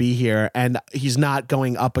happen to be here, and he's not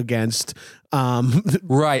going up against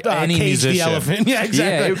right, any Cage musician. The Elephant. Yeah,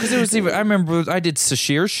 exactly. Yeah, because it was even. I remember I did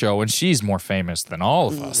Sashir's show, and she's more famous than all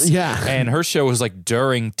of us. Yeah, and her show was like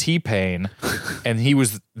during T-Pain, and he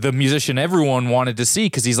was the musician everyone wanted to see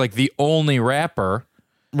because he's like the only rapper,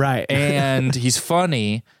 right? And he's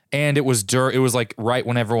funny. And it was like right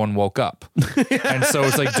when everyone woke up. And so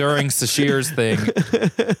it's like during Sashir's thing.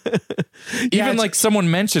 Even like someone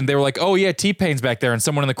mentioned, they were like, "Oh yeah, T-Pain's back there," and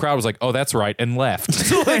someone in the crowd was like, "Oh, that's right," and left.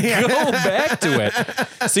 So like, go back to it.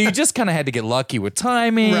 So you just kind of had to get lucky with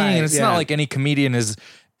timing, and it's not like any comedian is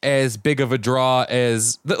as big of a draw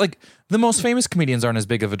as the most famous comedians aren't as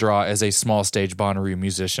big of a draw as a small stage Bonnaroo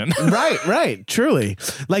musician. Right. Truly.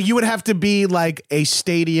 Like you would have to be like a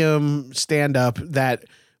stadium stand-up that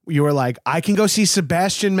you were like, I can go see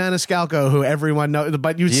Sebastian Maniscalco, who everyone knows,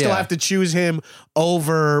 but you still have to choose him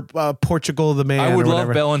over Portugal the Man. I would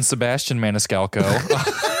love Bell and Sebastian Maniscalco.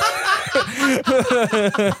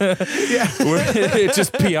 It's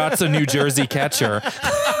just Piazza, New Jersey catcher.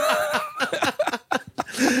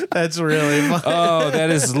 That's really funny. Oh, that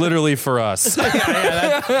is literally for us.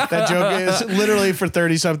 That joke is literally for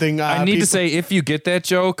 30-something I need to say, if you get that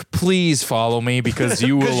joke, please follow me because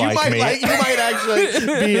you will like me. You might actually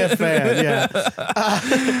be a fan, yeah.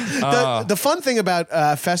 The fun thing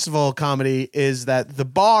about festival comedy is that the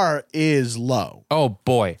bar is low. Oh,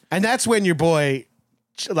 boy. And that's when your boy,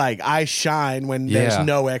 like, I shine when there's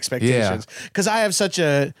no expectations. Because I have such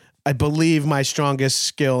I believe my strongest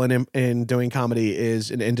skill in doing comedy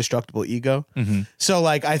is an indestructible ego. Mm-hmm. So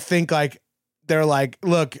like, I think like, they're like,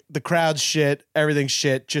 look, the crowd's shit, everything's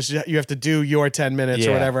shit. Just, you have to do your 10 minutes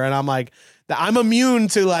or whatever. And I'm like, I'm immune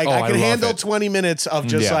to like, I can handle 20 minutes of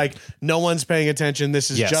just like, no one's paying attention.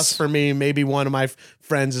 This is just for me. Maybe one of my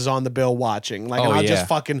friends is on the bill watching. Like, and I'll just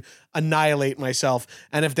fucking annihilate myself.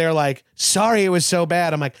 And if they're like, sorry, it was so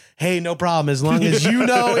bad, I'm like, hey, no problem. As long as you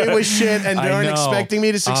know it was shit and aren't expecting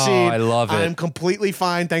me to succeed, I love it. I'm completely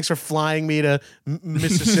fine. Thanks for flying me to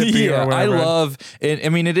Mississippi or whatever. I love it. I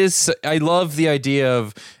mean, I love the idea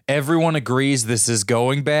of everyone agrees this is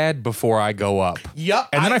going bad before I go up. Yep.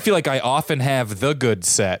 And then I feel like I often have the good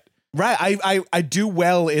set. Right. I do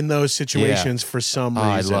well in those situations for some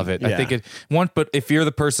reason. I love it. I think but if you're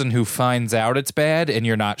the person who finds out it's bad and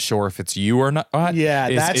you're not sure if it's you or not,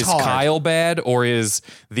 that's hard. Is Kyle bad or is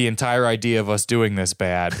the entire idea of us doing this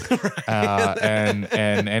bad? And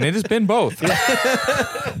it has been both.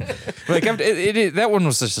 Like that one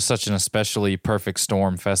was such an especially perfect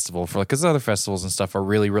storm festival for because other festivals and stuff are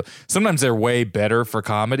really sometimes they're way better for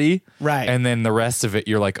comedy, right? And then the rest of it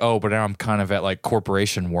you're like, oh, but now I'm kind of at like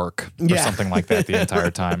corporation work. Or something like that the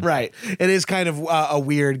entire time. Right. It is kind of a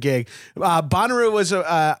weird gig. Bonnaroo was,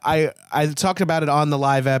 I talked about it on the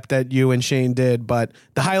live ep that you and Shane did, but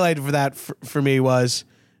the highlight for that for me was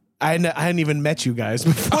I hadn't even met you guys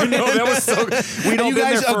before. I know, that was so. We'd all been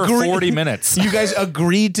there for 40 minutes. You guys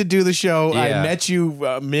agreed to do the show. I met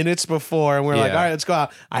you minutes before, and we were like, all right, let's go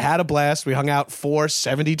out. I had a blast. We hung out for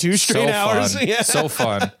 72 straight hours. Fun. So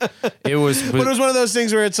fun. It was. But it was one of those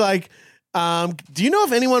things where it's like, do you know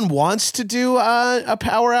if anyone wants to do a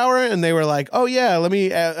power hour? And they were like, oh yeah, let me,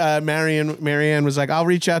 Marianne was like, I'll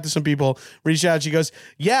reach out to some people. Reach out. She goes,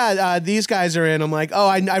 yeah, these guys are in. I'm like, oh,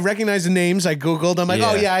 I recognize the names. I Googled. I'm like,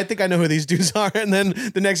 oh yeah, I think I know who these dudes are. And then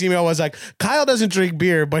the next email was like, Kyle doesn't drink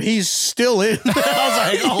beer, but he's still in. I was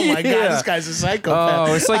like, oh my God, this guy's a psychopath.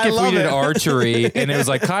 Oh, it's like if we did archery and it was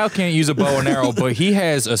like, Kyle can't use a bow and arrow, but he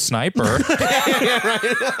has a sniper.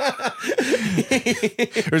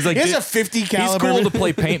 It was like, he has a 50 caliber. He's cool to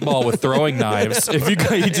play paintball with throwing knives. If he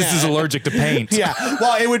just is allergic to paint. Yeah.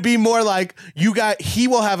 Well, it would be more like he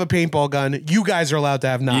will have a paintball gun. You guys are allowed to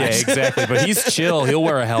have knives. Yeah, exactly. But he's chill. He'll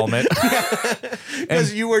wear a helmet.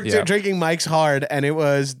 Because you were drinking Mike's Hard and it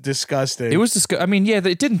was disgusting. It was disgusting. I mean,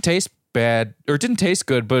 it didn't taste bad or it didn't taste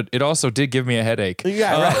good, but it also did give me a headache.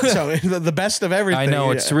 Yeah, right. So the best of everything. I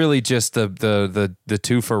know it's really just the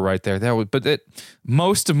twofer right there.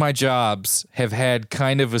 Most of my jobs have had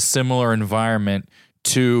kind of a similar environment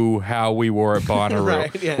to how we were at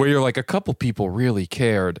Bonnaroo, where you're like a couple people really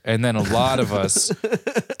cared, and then a lot of us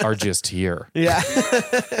are just here. Yeah,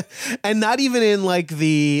 and not even in like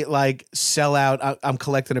the sellout. I'm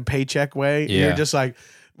collecting a paycheck way. Yeah. You're just like.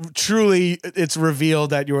 Truly, it's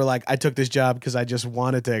revealed that you were like, I took this job because I just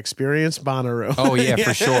wanted to experience Bonnaroo. Oh yeah,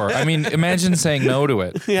 for sure. I mean, imagine saying no to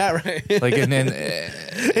it. Yeah, right. Like, and then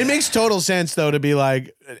it makes total sense though to be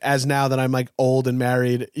like, as now that I'm like old and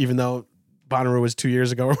married, even though Bonnaroo was 2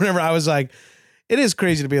 years ago or whatever, I was like. It is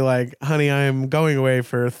crazy to be like, honey, I am going away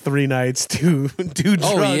for 3 nights to do drugs.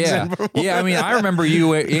 Oh, yeah. Yeah, I mean, I remember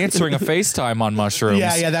you answering a FaceTime on mushrooms.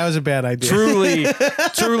 Yeah, that was a bad idea.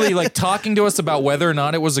 Truly, like talking to us about whether or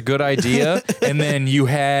not it was a good idea, and then you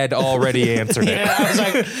had already answered it. Yeah,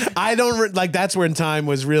 I was like, that's when time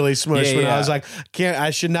was really smushed. When I was like,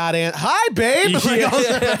 I should not answer. Hi, babe.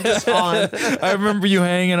 I remember you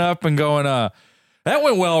hanging up and going, that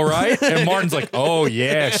went well, right? And Martin's like, oh,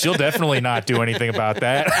 yeah, she'll definitely not do anything about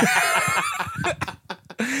that.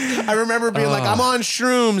 I remember being like, I'm on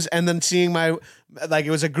shrooms, and then seeing my like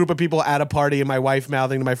it was a group of people at a party and my wife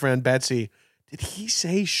mouthing to my friend Betsy, did he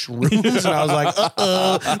say shrooms? And I was like,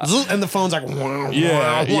 and the phone's like,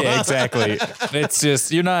 Yeah, exactly. It's just,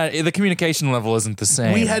 the communication level isn't the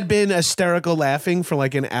same. We had been hysterical laughing for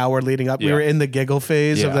like an hour leading up. We Yeah. were in the giggle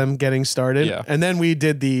phase of Yeah. them getting started. Yeah. And then we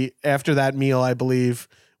did after that meal, I believe,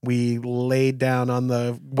 we laid down on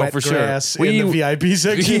the wet for sure. grass in the VIP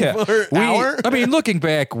section for an hour. I mean, looking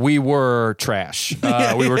back, we were trash.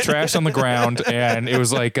 We were trash on the ground, and it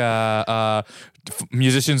was like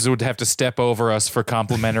musicians would have to step over us for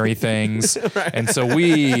complimentary things, and so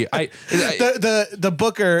The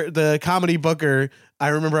booker, the comedy booker, I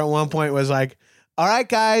remember at one point was like, all right,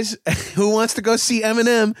 guys, who wants to go see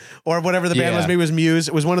Eminem or whatever the band was? Maybe it was Muse.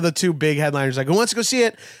 It was one of the two big headliners. Like, who wants to go see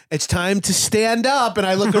it? It's time to stand up. And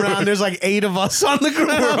I look around. There's like 8 of us on the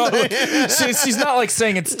ground. she's not like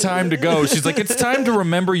saying it's time to go. She's like, it's time to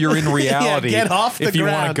remember you're in reality. Get off the if you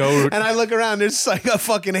want ground. to go. And I look around. There's like a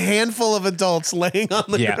fucking handful of adults laying on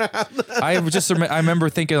the ground. I remember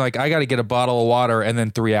thinking like, I got to get a bottle of water, and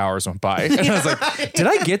then 3 hours went by, and I was like, did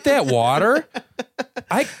I get that water?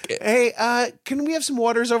 Hey, can we have some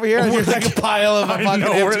waters over here? And there's like a pile of I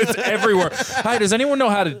know, it's everywhere. Hi, does anyone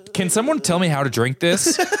know can someone tell me how to drink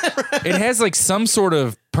this? It has like some sort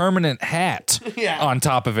of permanent hat on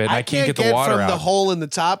top of it, and I can't get the water from out. the hole in the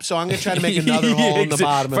top, so I'm going to try to make another hole in the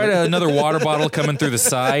bottom. If I had another water bottle coming through the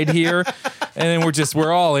side here, and then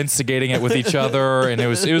we're all instigating it with each other, and it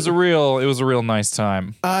was a real nice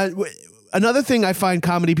time. Another thing I find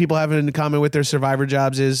comedy people have in common with their Survivor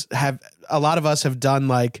jobs is a lot of us have done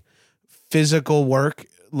like physical work,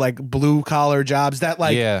 like blue collar jobs that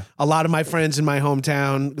like a lot of my friends in my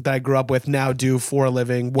hometown that I grew up with now do for a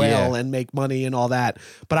living and make money and all that.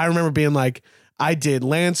 But I remember being like, I did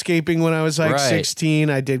landscaping when I was like 16.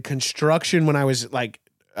 I did construction when I was like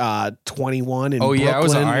 21 in Brooklyn. I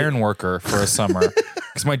was an iron worker for a summer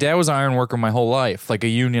because my dad was an iron worker my whole life, like a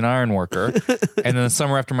union iron worker. And then the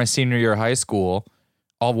summer after my senior year of high school,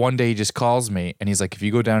 one day he just calls me and he's like, if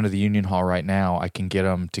you go down to the union hall right now, I can get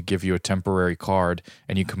him to give you a temporary card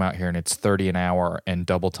and you come out here and it's $30 an hour and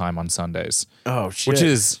double time on Sundays. Oh shit. Which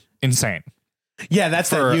is insane. Yeah, that's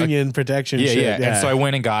that union protection shit. Yeah. And so I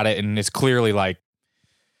went and got it, and it's clearly like,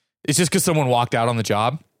 it's just because someone walked out on the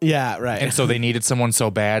job. Yeah, right. And so they needed someone so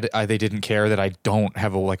bad, they didn't care that I don't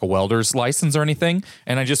have a welder's license or anything.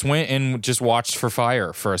 And I just went and just watched for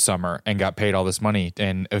fire for a summer and got paid all this money.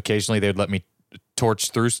 And occasionally they'd let me torch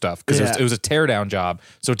through stuff because it was a teardown job.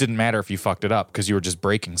 So it didn't matter if you fucked it up because you were just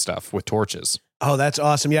breaking stuff with torches. Oh, that's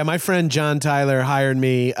awesome. Yeah, my friend John Tyler hired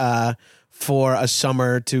me for a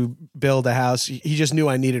summer to build a house. He just knew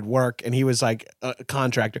I needed work, and he was like a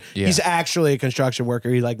contractor. Yeah. He's actually a construction worker.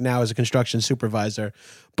 He like now is a construction supervisor.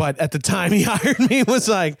 But at the time he hired me, was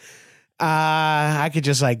like, I could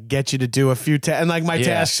just like get you to do a few and like my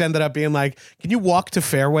tasks ended up being like, can you walk to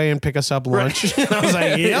Fairway and pick us up lunch? Right. And I was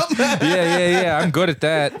like, yep. Yeah. I'm good at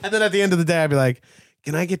that. And then at the end of the day, I'd be like,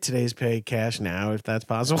 can I get today's pay cash now if that's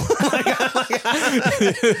possible?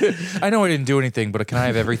 I know I didn't do anything, but can I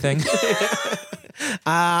have everything?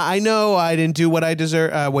 I know I didn't do what I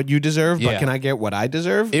deserve, what you deserve, but can I get what I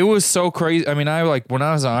deserve? It was so crazy. I mean, when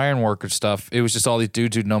I was an iron worker stuff, it was just all these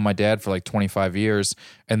dudes who'd known my dad for like 25 years,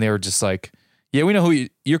 and they were just like, yeah, we know who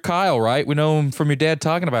you're Kyle, right? We know him from your dad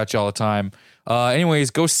talking about you all the time. Anyways,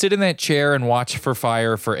 go sit in that chair and watch for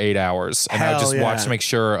fire for 8 hours. And I just watched to make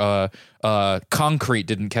sure concrete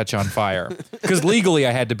didn't catch on fire. Because legally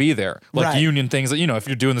I had to be there. Like union things that, if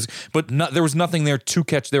you're doing this. But there was nothing there to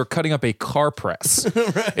catch. They were cutting up a car press.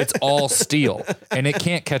 It's all steel. And it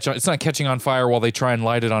can't catch on. It's not catching on fire while they try and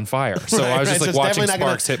light it on fire. So I was just like watching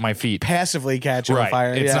sparks hit my feet. Passively catch on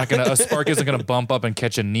fire. It's not going to, a spark isn't going to bump up and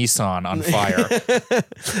catch a Nissan on fire.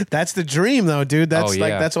 That's the dream though, dude. That's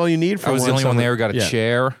that's all you need for I was the only one there who got a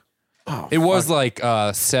chair. Oh, it was like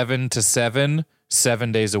 7 to 7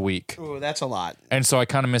 days a week. Ooh, that's a lot. And so I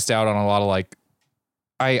kind of missed out on a lot of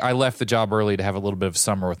I left the job early to have a little bit of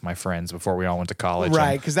summer with my friends before we all went to college.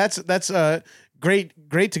 Right, because that's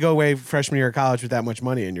great to go away freshman year of college with that much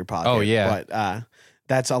money in your pocket. Oh yeah, but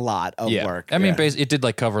that's a lot of work. I mean, it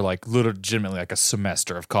did cover legitimately a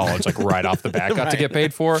semester of college, right off the bat, got to get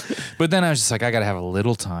paid for. But then I was just like, I got to have a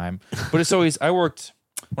little time. But it's always, I worked,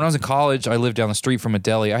 when I was in college, I lived down the street from a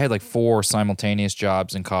deli. I had 4 simultaneous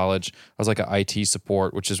jobs in college. I was like an IT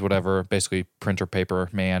support, which is whatever, basically printer paper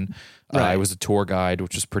man. I was a tour guide,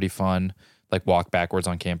 which was pretty fun. Walk backwards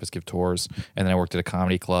on campus, give tours. And then I worked at a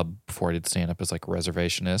comedy club before I did stand up as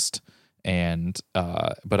reservationist. And,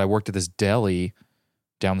 but I worked at this deli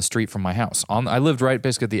down the street from my house. I lived right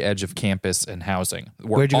basically at the edge of campus and housing.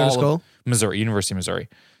 Where'd you go to school? Missouri, University of Missouri.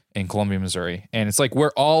 in Columbia, Missouri. And it's like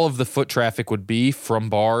where all of the foot traffic would be from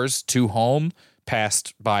bars to home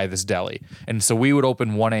passed by this deli. And so we would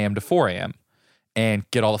open 1 a.m. to 4 a.m. and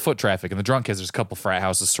get all the foot traffic. And the drunk kids, there's a couple frat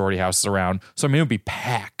houses, sorority houses around. So, I mean, it would be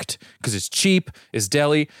packed because it's cheap, it's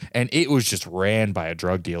deli, and it was just ran by a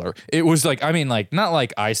drug dealer. It was like, I mean, like, not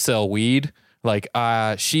like I sell weed. Like,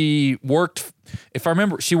 she worked, if I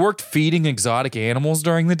remember, she worked feeding exotic animals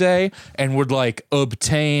during the day and would, like,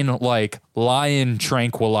 obtain, like, lion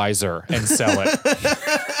tranquilizer and sell it.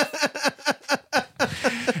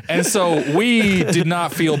 And so we did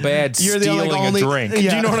not feel bad stealing a drink. Yeah.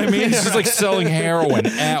 Do you know what I mean? She's like selling heroin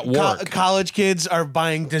at work. College kids are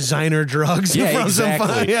buying designer drugs. Yeah, from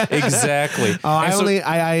exactly. Exactly. Oh,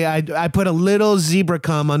 I put a little zebra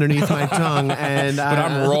cum underneath my tongue, and but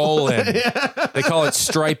I'm rolling. They call it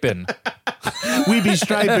striping. We be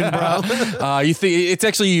striping, bro. You think it's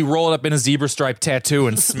actually you roll it up in a zebra stripe tattoo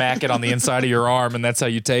and smack it on the inside of your arm, and that's how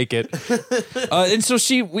you take it. And so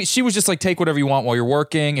she was just like, take whatever you want while you're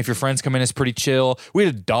working. If your friends come in, it's pretty chill. We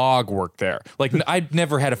had a dog work there. Like, I'd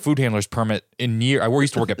never had a food handler's permit in years. I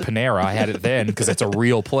used to work at Panera. I had it then because it's a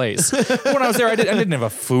real place. When I was there, I didn't have a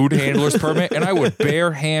food handler's permit, and I would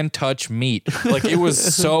bare hand touch meat. Like, it was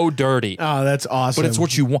so dirty. Oh, that's awesome. But it's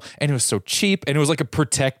what you want. And it was so cheap. And it was like a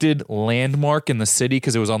protected landmark in the city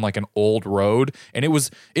because it was on like an old road. And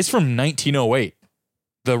it's from 1908.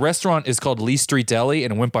 The restaurant is called Lee Street Deli,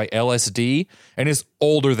 and it went by LSD, and is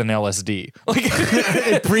older than LSD. Like,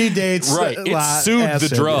 it predates, right? It sued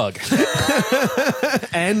acid. the drug,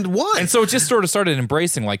 and won. And so it just sort of started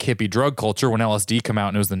embracing like hippie drug culture when LSD came out,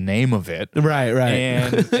 and it was the name of it. Right.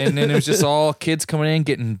 And then it was just all kids coming in,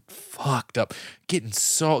 getting fucked up,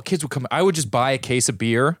 kids would come. I would just buy a case of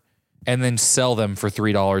beer and then sell them for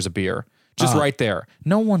 $3 a beer. Just right there.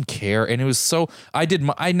 No one cared. And it was so,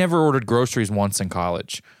 I never ordered groceries once in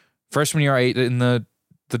college. Freshman year, I ate in the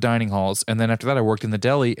dining halls. And then after that, I worked in the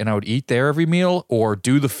deli, and I would eat there every meal or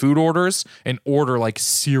do the food orders and order like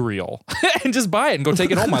cereal and just buy it and go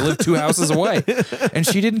take it home. I lived 2 houses away. And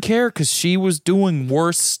she didn't care because she was doing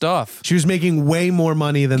worse stuff. She was making way more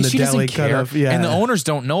money than the deli could have. Yeah. And the owners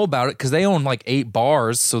don't know about it because they own like 8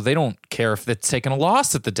 bars. So they don't care if it's taking a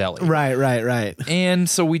loss at the deli. Right. And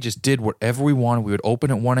so we just did whatever we wanted. We would open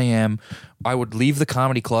at 1 a.m. I would leave the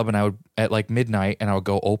comedy club and I would at like midnight, and I would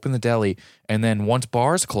go open the deli. And then once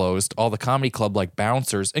bars closed, all the comedy club like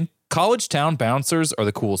bouncers, and college town bouncers are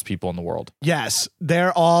the coolest people in the world. Yes,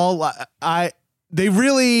 they're all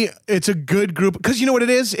it's a good group because you know what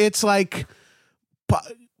it is? It's like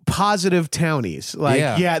positive townies. Like,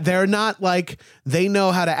 yeah, they're not like, they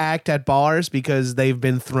know how to act at bars because they've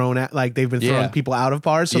been thrown at, like they've been throwing people out of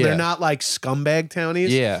bars. So they're not like scumbag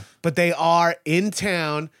townies. Yeah. But they are in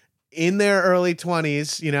town in their early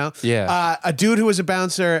 20s, you know? Yeah. A dude who was a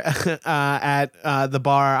bouncer at the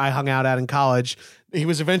bar I hung out at in college, he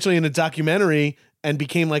was eventually in a documentary and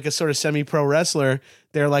became like a sort of semi-pro wrestler.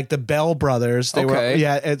 They're like the Bell brothers. They were,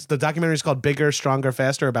 it's the documentary is called Bigger, Stronger,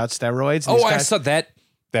 Faster, about steroids. Oh, I saw that.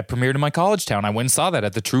 That premiered in my college town. I went and saw that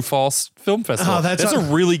at the True False Film Festival. Oh, that's a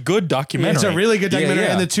really good documentary. It's a really good documentary.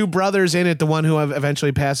 And the two brothers in it, the one who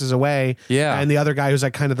eventually passes away, and the other guy who's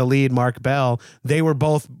like kind of the lead, Mark Bell, they were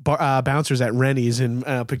both bouncers at Rennie's in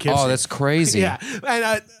Poughkeepsie. Oh, that's crazy. Yeah.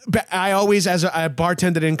 And I always, I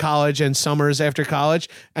bartended in college and summers after college,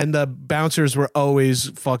 and the bouncers were always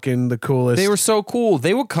fucking the coolest. They were so cool.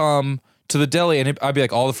 They would come to the deli, and I'd be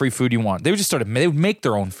like, all the free food you want. They would just they would make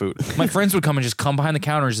their own food. My friends would come and just come behind the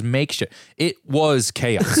counter and just make shit. It was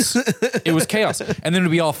chaos. It was chaos. And then it'd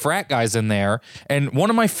be all frat guys in there. And one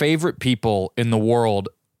of my favorite people in the world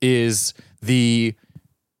is the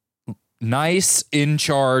nice, in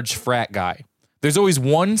charge frat guy. There's always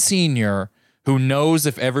one senior who knows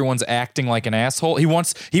if everyone's acting like an asshole. He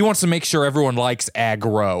wants to make sure everyone likes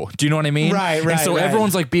aggro. Do you know what I mean? Right. And so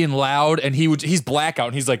everyone's like being loud, and he's blackout,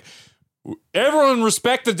 and he's like, everyone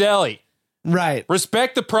respect the deli. Right.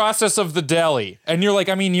 Respect the process of the deli. And you're like,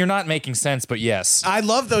 I mean, you're not making sense, but yes. I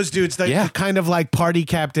love those dudes. They're kind of like party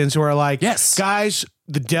captains who are like, yes, guys,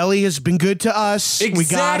 the deli has been good to us. Exactly. We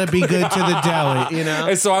gotta be good to the deli, you know?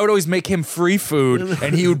 And so I would always make him free food,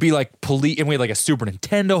 and he would be like, and we had like a Super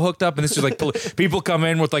Nintendo hooked up, and this was like, people come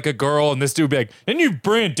in with like a girl, and this dude would be like, didn't you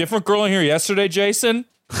bring a different girl in here yesterday, Jason?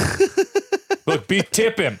 Look,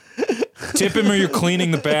 tip him. Tip him or you're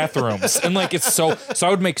cleaning the bathrooms. And like, it's so I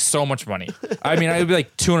would make so much money. I mean, I would be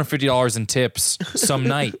like $250 in tips some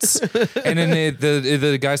nights. And then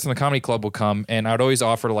the guys from the comedy club would come, and I would always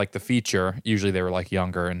offer to like the feature. Usually they were like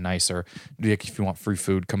younger and nicer. Like, if you want free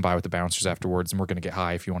food, come by with the bouncers afterwards, and we're going to get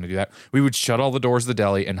high if you want to do that. We would shut all the doors of the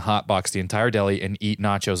deli and hotbox the entire deli and eat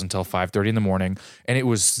nachos until 5:30 in the morning. And it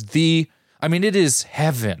was I mean, it is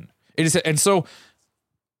heaven. It is, and so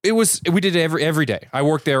we did it every day. I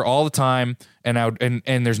worked there all the time, and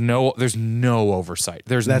there's no oversight.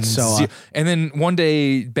 And then one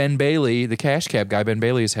day, Ben Bailey, the cash cab guy, Ben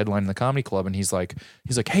Bailey is headlining the comedy club, and he's like,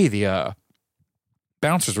 hey, the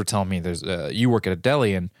bouncers were telling me there's you work at a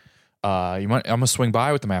deli, and I'm gonna swing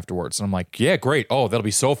by with them afterwards. And I'm like, yeah, great. Oh, that'll be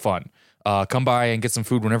so fun. Come by and get some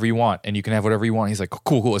food whenever you want, and you can have whatever you want. He's like,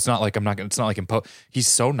 cool. It's not like it's not like he's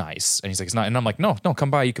so nice, and he's like, it's not. And I'm like, no, come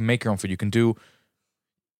by. You can make your own food. You can do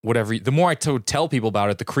whatever. The more I tell people about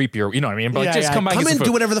it, the creepier. You know what I mean? But just come by, come and in, get some do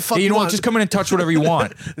food. whatever the fuck you want. Just come in and touch whatever you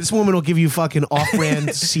want. This woman will give you fucking off-brand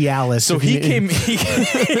Cialis. So he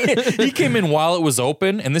came in while it was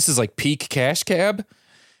open, and this is like peak cash cab.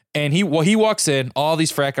 And he walks in, all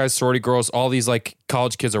these frat guys, sorority girls, all these like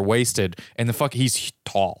college kids are wasted, and he's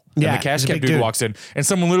tall. And the cash cab dude walks in, and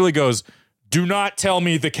someone literally goes, "Do not tell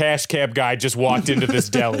me the cash cab guy just walked into this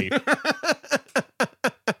deli."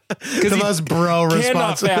 The most bro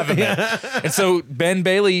response. Fathom it. And so Ben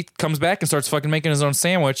Bailey comes back and starts fucking making his own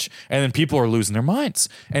sandwich, and then people are losing their minds.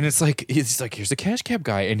 And it's like, he's like, here's the cash cab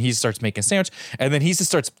guy, and he starts making a sandwich, and then he just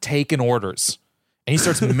starts taking orders, and he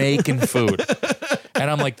starts making food. And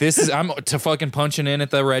I'm like, I'm to fucking punching in at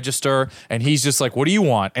the register, and he's just like, what do you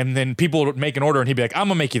want? And then people would make an order, and he'd be like, I'm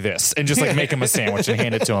gonna make you this, and just like make him a sandwich and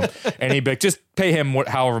hand it to him. And he'd be like, just pay him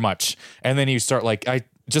however much. And then he'd start like,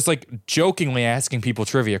 just like jokingly asking people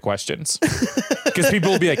trivia questions. Because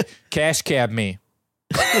people will be like, cash cab me.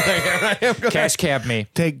 Cash cab me.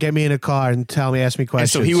 Get me in a car and ask me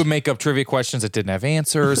questions. And so he would make up trivia questions that didn't have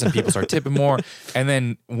answers, and people start tipping more. And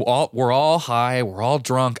then we're all high, we're all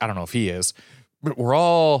drunk. I don't know if he is, but we're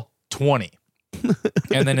all 20.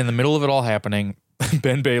 And then in the middle of it all happening,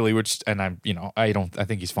 Ben Bailey, I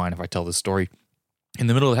think he's fine if I tell this story. In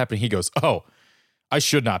the middle of it happening, he goes, "Oh, I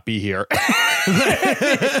should not be here."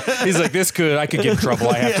 He's like, I could get in trouble.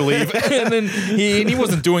 I have to leave. And then he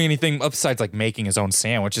wasn't doing anything besides like making his own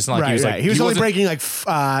sandwich. It's not like he was like, he was only breaking like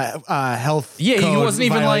health. Yeah, he wasn't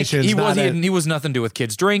even like, he was nothing to do with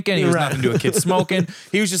kids drinking. He was nothing to do with kids smoking.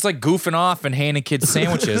 He was just like goofing off and handing kids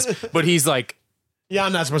sandwiches. But he's like, yeah,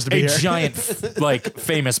 I'm not supposed to be a here. giant, like,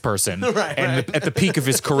 famous person, right. At the peak of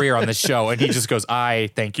his career on this show, and he just goes,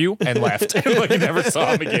 "I thank you," and left. Like, never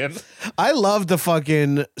saw him again. I love the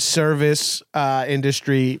fucking service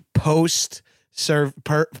industry post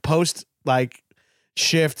like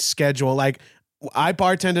shift schedule. Like, I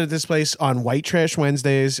bartended at this place on White Trash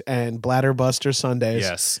Wednesdays and Bladder Buster Sundays.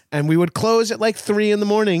 Yes, and we would close at like 3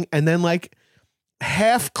 a.m, and then like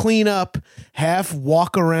half clean up, half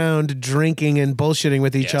walk around drinking and bullshitting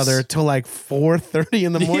with each other till like 4:30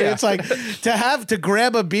 in the morning. Yeah. It's like to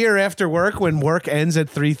grab a beer after work when work ends at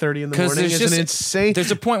 3:30 in the morning is insane.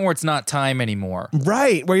 There's a point where it's not time anymore.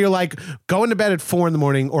 Right. Where you're like going to bed at 4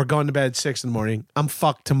 a.m. or going to bed at 6 a.m. I'm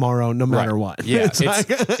fucked tomorrow no matter what. Yeah. It's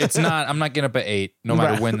not, I'm not getting up at 8 no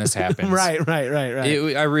matter when this happens. Right.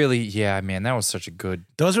 Man, that was such a good.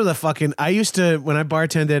 Those were the fucking, I used to, when I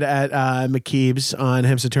bartended at McKeeb's on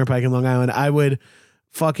Hempstead Turnpike in Long Island, I would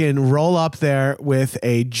fucking roll up there with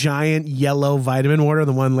a giant yellow vitamin water,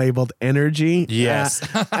 the one labeled energy. Yes.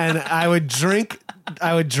 And I would drink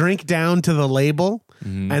down to the label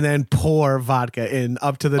and then pour vodka in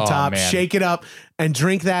up to the top, shake it up and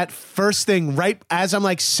drink that first thing right as I'm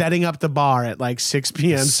like setting up the bar at like 6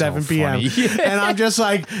 p.m., 7 p.m. Yeah. And I'm just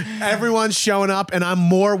like, everyone's showing up and I'm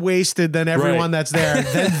more wasted than everyone that's there.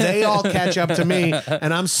 Then they all catch up to me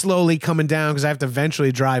and I'm slowly coming down because I have to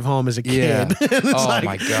eventually drive home as a kid.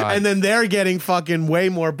 My God. And then they're getting fucking way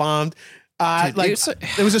more bombed. Dude,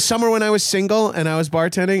 there was a summer when I was single and I was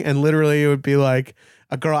bartending, and literally it would be like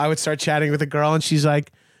a girl. I would start chatting with a girl, and she's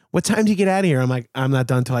like, "What time do you get out of here?" I'm like, "I'm not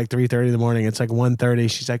done till like 3:30 in the morning." It's like 1:30.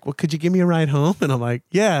 She's like, "Well, could you give me a ride home?" And I'm like,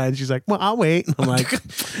 "Yeah." And she's like, "Well, I'll wait." And I'm like,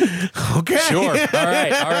 "Okay, sure, all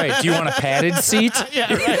right. Do you want a padded seat?"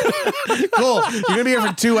 Yeah, right. Cool. You're gonna be here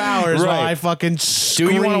for 2 hours while I fucking scream.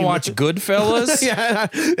 Do you want to watch Goodfellas? Yeah,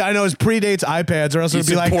 I know it predates iPads, or else it'd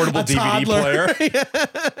be like portable a DVD toddler. player.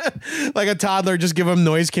 Like a toddler, just give them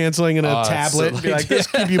noise canceling and a tablet. So be like, this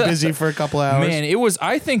keep you busy for a couple hours. Man,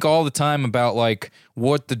 I think all the time about like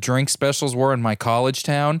what the drink specials were in my college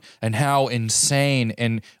town and how insane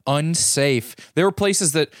and unsafe. There were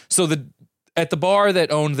places that, at the bar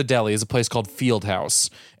that owned the deli is a place called Fieldhouse.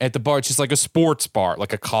 At the bar, it's just like a sports bar,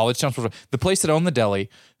 like a college town sports bar. The place that owned the deli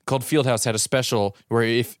called Fieldhouse had a special where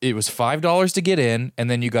if it was $5 to get in, and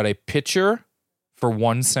then you got a pitcher for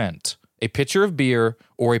 1 cent, a pitcher of beer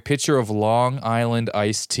or a pitcher of Long Island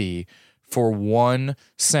iced tea for 1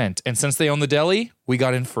 cent. And since they own the deli, we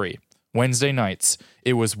got in free. Wednesday nights,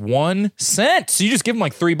 it was 1 cent. So you just give them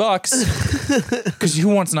like $3. Because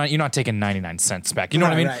you're not taking 99 cents back. You know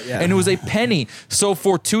what I mean? Right, yeah. And it was a penny. So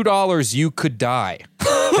for $2, you could die.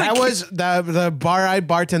 That was the bar I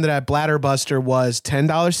bartended at, Bladderbuster, was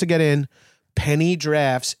 $10 to get in, penny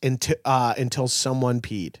drafts until someone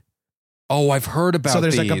peed. Oh, I've heard about So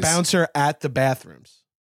there's these. like a bouncer at the bathrooms.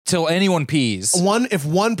 Till anyone pees. If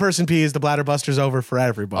one person pees, the Bladderbuster's over for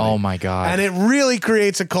everybody. Oh my God. And it really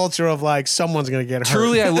creates a culture of like someone's gonna get hurt.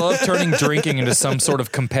 Truly, I love turning drinking into some sort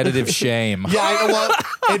of competitive shame. Yeah, well,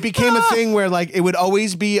 it became a thing where like it would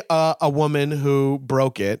always be a woman who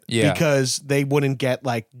broke it because they wouldn't get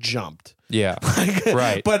like jumped. Yeah.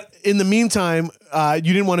 Right. But in the meantime, you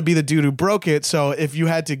didn't want to be the dude who broke it. So if you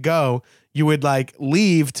had to go, you would like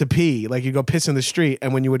leave to pee. Like you go piss in the street.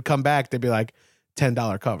 And when you would come back, they'd be like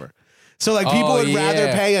 $10 cover. So like people would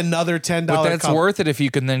rather pay another $10 But that's cover. worth it if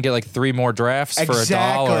you can then get like 3 more drafts for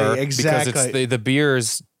 $1. Exactly. Because it's the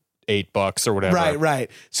beer's $8 or whatever.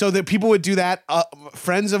 Right. So that people would do that.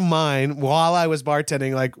 Friends of mine, while I was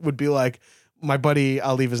bartending, like would be like, my buddy,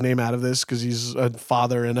 I'll leave his name out of this because he's a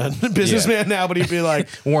father and a businessman now, but he'd be like,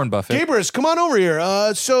 Warren Buffett. Gabrus, come on over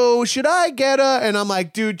here. So should I get and I'm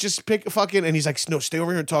like, dude, just pick a fucking, and he's like, no, stay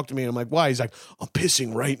over here and talk to me. And I'm like, why? He's like, I'm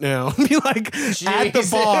pissing right now. Be like at the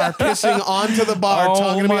bar, pissing onto the bar,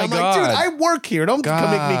 talking to me. I'm like, dude, I work here. Don't make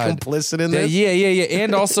me complicit in this. Yeah.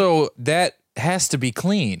 And also that has to be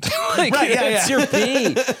cleaned. Like, that's your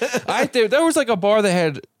pee. There was like a bar that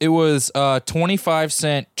had, it was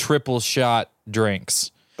 25-cent triple shot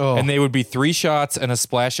drinks. Oh. And they would be 3 shots and a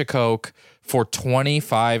splash of Coke for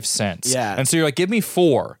 25 cents. Yeah. And so you're like, give me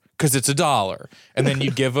 4 because it's $1. And then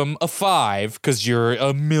you give them a 5 because you're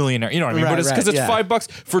a millionaire. You know what I mean? But it's because it's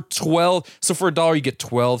 $5 for 12. So for $1, you get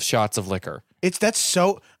 12 shots of liquor.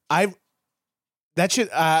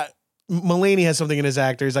 Mulaney has something in his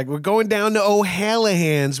actor. He's like, we're going down to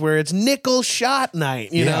O'Hallahan's where it's nickel shot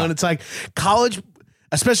night, you know? And it's like college,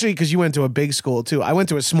 especially because you went to a big school too. I went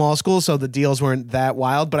to a small school, so the deals weren't that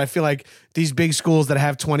wild, but I feel like these big schools that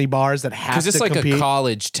have 20 bars that have to compete. Because it's like a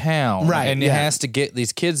college town. Right. And it has to get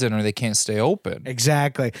these kids in or they can't stay open.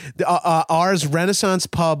 Exactly. Ours Renaissance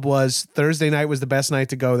Pub was Thursday night was the best night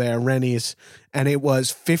to go there, Rennie's, and it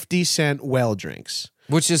was 50-cent well drinks.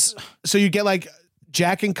 Which is... So you get like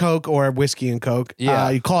Jack and Coke or whiskey and Coke. Yeah.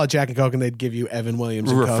 You call it Jack and Coke and they'd give you Evan Williams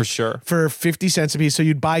and Coke. For sure. For 50 cents a piece. So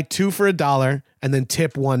you'd buy 2 for $1 and then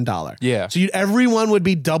tip $1. Yeah. So everyone would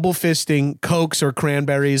be double fisting Cokes or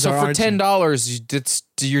cranberries. So or for orange. $10,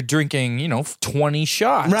 you're drinking, 20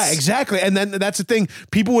 shots. Right, exactly. And then that's the thing.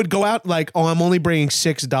 People would go out like, oh, I'm only bringing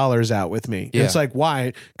 $6 out with me. And it's like,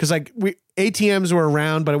 why? Because like ATMs were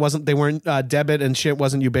around, but they weren't debit and shit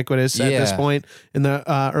wasn't ubiquitous at this point in the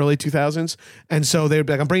early 2000s. And so they'd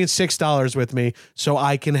be like, I'm bringing $6 with me so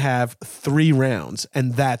I can have 3 rounds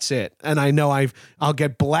and that's it. And I know I'll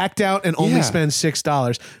get blacked out and only spend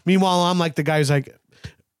 $6. Meanwhile, I'm like the guy who's like,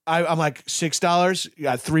 I'm like $6. You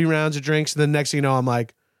got 3 rounds of drinks. And the next thing you know, I'm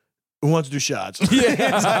like, who wants to do shots?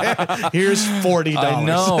 Like, here's $40. I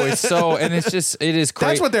know. It's so, and it is crazy.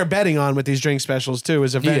 That's what they're betting on with these drink specials too,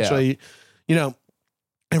 is eventually,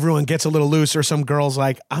 everyone gets a little loose or some girl's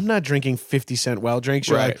like, I'm not drinking 50-cent well drinks.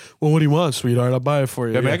 You're like, well, what do you want, sweetheart? I'll buy it for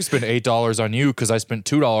you. I mean, I can spend $8 on you because I spent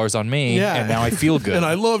 $2 on me and now I feel good. And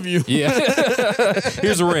I love you. Yeah.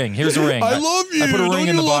 Here's a ring. I love you. I put a ring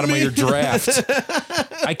in the bottom me? of your draft.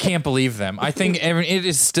 I can't believe them. I think it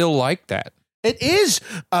is still like that. It is.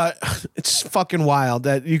 It's fucking wild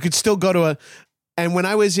that you could still go to and when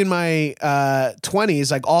I was in my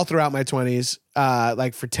 20s, like all throughout my 20s,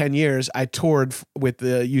 like for 10 years, I toured with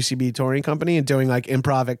the UCB touring company and doing like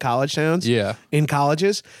improv at college towns in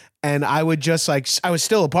colleges. And I would just like, I was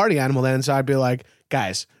still a party animal then. So I'd be like,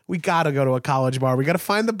 guys, we got to go to a college bar. We got to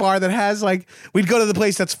find the bar that has like, we'd go to the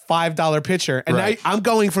place that's $5 pitcher. And I'm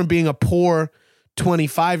going from being a poor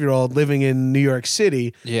 25-year-old living in New York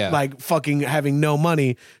City, like fucking having no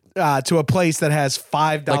money, to a place that has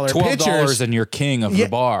 $5 like $12 pitchers. and you're king of the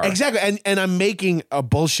bar. Exactly. And I'm making a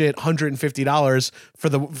bullshit $150 for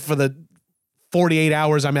the 48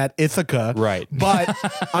 hours I'm at Ithaca. Right. But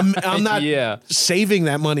I'm not saving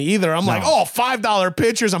that money either. I'm like, oh, $5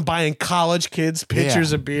 pitchers. I'm buying college kids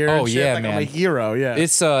pitchers of beer. Oh, and shit. yeah, like man. I'm a hero. Yeah.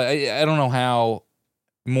 It's I don't know how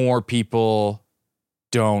more people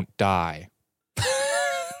don't die.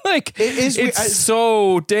 Like it's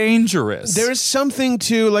so dangerous. There's something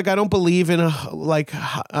to like, I don't believe in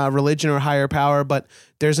a religion or higher power, but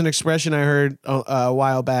there's an expression I heard a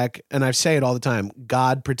while back, and I say it all the time: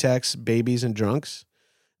 God protects babies and drunks.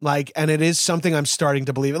 Like, and it is something I'm starting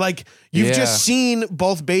to believe. Like, you've just seen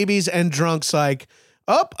both babies and drunks like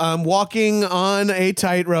I'm walking on a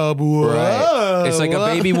tightrope. Whoa. Right. It's like a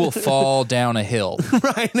baby will fall down a hill.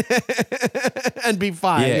 Right. And be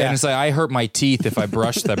fine. Yeah, and it's like I hurt my teeth if I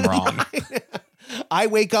brush them wrong. I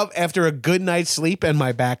wake up after a good night's sleep and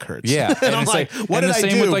my back hurts. Yeah, and I'm it's like, what and did the I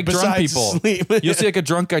same do with like drunk besides people. sleep? You'll see like a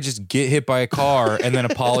drunk guy just get hit by a car and then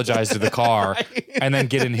apologize to the car and then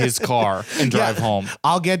get in his car and drive home.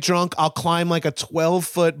 I'll get drunk. I'll climb like a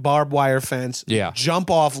 12-foot barbed wire fence. Yeah.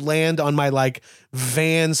 Jump off, land on my like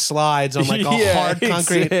van slides on like a hard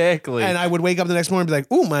concrete. Exactly. And I would wake up the next morning and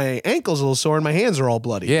be like, ooh, my ankle's a little sore and my hands are all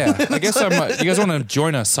bloody. Yeah, I guess I'm. You guys want to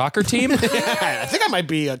join a soccer team? I think I might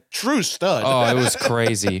be a true stud. Oh, it was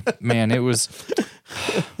crazy, man. It was.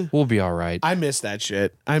 We'll be all right. I miss that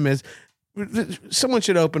shit. Someone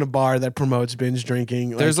should open a bar that promotes binge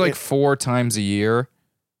drinking. There's like 4 times a year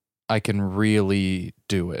I can really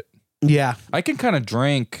do it. Yeah. I can kind of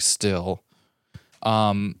drink still.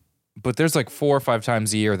 But there's like 4 or 5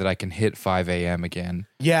 times a year that I can hit 5 a.m. again.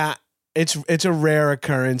 Yeah. It's a rare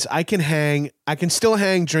occurrence. I can still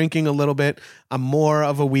hang drinking a little bit. I'm more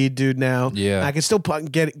of a weed dude now. Yeah. I can still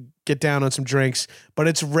get down on some drinks, but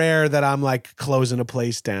it's rare that I'm like closing a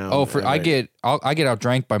place down. Oh, I get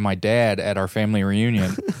outdrank by my dad at our family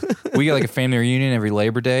reunion. We get like a family reunion every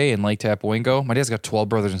Labor Day in Lake Tapawingo. My dad's got 12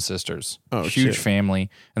 brothers and sisters. Oh, huge shit. family,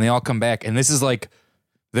 and they all come back. And this is like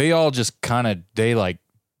they all just they like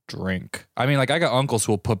drink. I mean, like I got uncles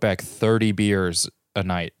who will put back 30 beers a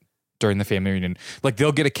night during the family reunion. Like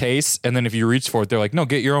they'll get a case, and then if you reach for it, they're like, no,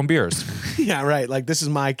 get your own beers. Yeah, right. Like this is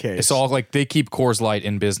my case. It's all like they keep Coors Light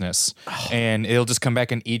in business, and it'll just come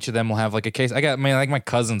back, and each of them will have like a case. My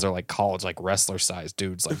cousins are like college, like wrestler sized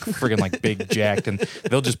dudes, like friggin' like big jacked, and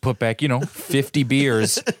they'll just put back 50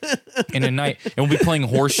 beers in a night, and we'll be playing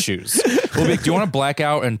horseshoes. We'll be like, do you want to black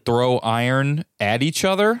out and throw iron at each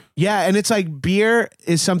other? Yeah, and it's like beer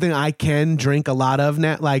is something I can drink a lot of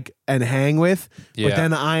now, like and hang with. Yeah. But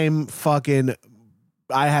then I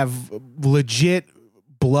have legit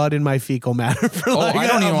blood in my fecal matter for like I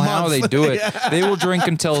don't a even know how month. they do it. Yeah. They will drink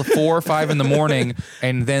until 4 or 5 in the morning,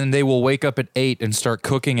 and then they will wake up at 8 and start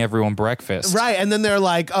cooking everyone breakfast. Right, and then they're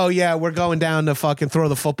like, "Oh yeah, we're going down to fucking throw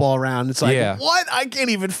the football around." It's like, Yeah. what? I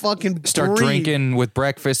can't even fucking Start breathe. drinking with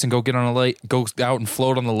breakfast and go get on a lake, go out and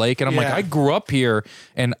float on the lake. And I'm like, Yeah. I grew up here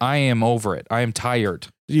and I am over it. I am tired.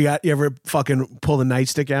 You ever fucking pull the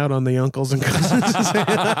nightstick out on the uncles and cousins?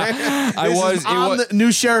 I'm the new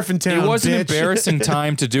sheriff in town. It was an bitch. embarrassing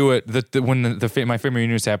time to do it. When my family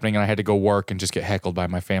reunion was happening, and I had to go work and just get heckled by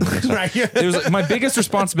my family. And stuff. Right. It was my biggest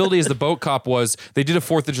responsibility as the boat cop was they did a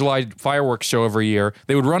 4th of July fireworks show every year.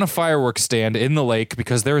 They would run a fireworks stand in the lake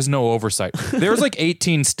because there is no oversight. There's like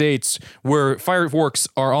 18 states where fireworks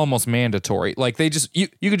are almost mandatory. Like they just you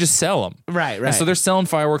could just sell them. Right. And so they're selling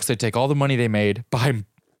fireworks. They take all the money they made, buy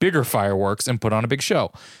bigger fireworks, and put on a big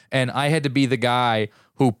show. And I had to be the guy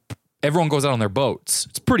who everyone goes out on their boats.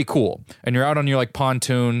 It's pretty cool. And you're out on your like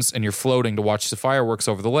pontoons and you're floating to watch the fireworks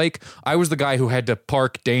over the lake. I was the guy who had to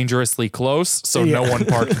park dangerously close, so no one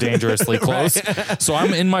parked dangerously close. So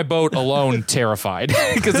I'm in my boat alone, terrified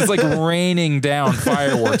because it's like raining down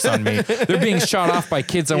fireworks on me. They're being shot off by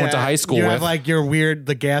kids I went to high school you with. have like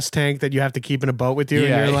the gas tank that you have to keep in a boat with you,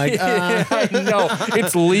 Yeah. and you're like, I know.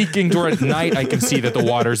 It's leaking during night. I can see that the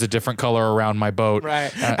water's a different color around my boat.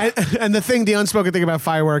 right. And the unspoken thing about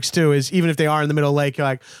fireworks too is even if they are in the middle of the lake, you're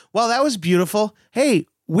like, well, that was beautiful. Hey,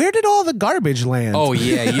 where did all the garbage land? Oh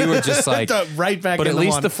yeah, you were just like right back. But in at the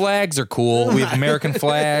least water. the flags are cool. We have American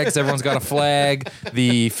flags. Everyone's got a flag.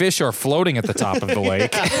 The fish are floating at the top of the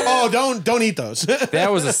lake. Oh, don't eat those. That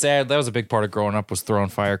was a big part of growing up was throwing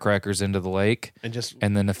firecrackers into the lake,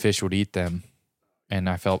 and then the fish would eat them. And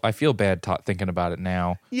I feel bad thinking about it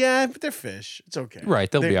now. Yeah, but they're fish. It's okay. Right,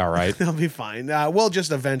 they'll be all right. They'll be fine.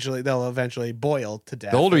 They'll eventually boil to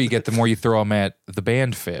death. The older you get, the more you throw them at the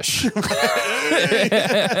band fish. Oh,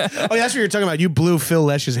 that's what you're talking about. You blew Phil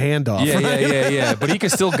Lesch's hand off. Yeah. But he can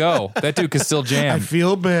still go. That dude can still I jam.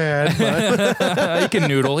 feel bad. But He can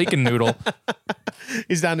noodle.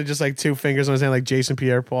 he's down to just like 2 fingers on his hand, like Jason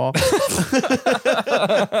Pierre-Paul. Boom,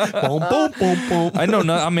 boom, boom, boom. I know.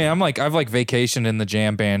 I've like vacationed in the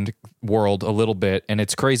jam band world a little bit, and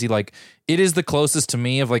it's crazy. Like it is the closest to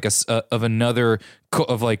me of like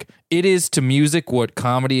it is to music what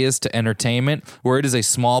comedy is to entertainment, where it is a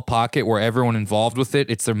small pocket where everyone involved with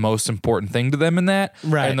it's their most important thing to them in that,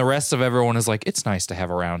 Right. And the rest of everyone is like, it's nice to have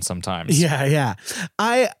around sometimes. Yeah.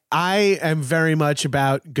 I am very much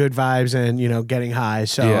about good vibes and, getting high.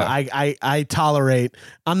 So Yeah. I tolerate,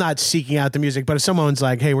 I'm not seeking out the music, but if someone's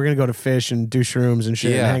like, hey, we're going to go to Fish and do shrooms and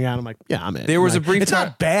shit and Yeah. hang out, I'm like, yeah, I'm in. There was Like, a brief it's time-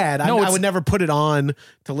 not bad. I I would never put it on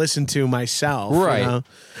to listen to myself. Right. You know?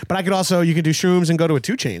 But I could also, you can do shrooms and go to a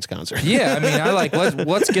 2 Chainz concert. Yeah, I mean, I like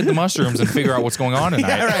let's get the mushrooms and figure out what's going on tonight.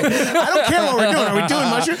 Yeah, right. I don't care what we're doing. Are we doing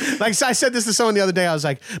mushrooms? Like, so I said this to someone the other day. I was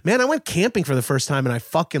like, man, I went camping for the first time and I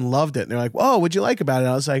fucking loved it. And they're like, whoa, what'd you like about it?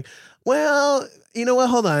 I was like, well, you know what?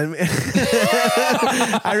 Hold on.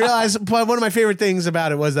 I realized one of my favorite things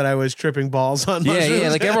about it was that I was tripping balls on mushrooms. Yeah.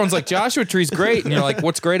 Like everyone's like, Joshua Tree's great. And you're like,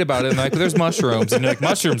 what's great about it? And they're like, there's mushrooms. And you're like,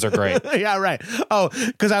 mushrooms are great. Yeah, right. Oh,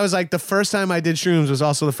 because I was like, the first time I did shrooms was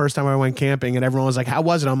also the first time I went camping. And everyone was like, how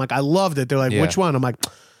was it? I'm like, I loved it. They're like, which one? I'm like,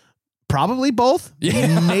 probably both.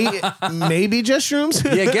 Yeah. Maybe just shrooms.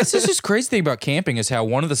 Yeah, I guess it's just crazy thing about camping is how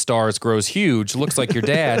one of the stars grows huge, looks like your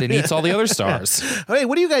dad, and eats all the other stars. Hey,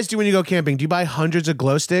 what do you guys do when you go camping? Do you buy hundreds of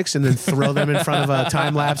glow sticks and then throw them in front of a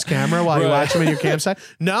time-lapse camera while you watch them in your campsite?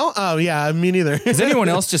 No? Oh, yeah, me neither. Has anyone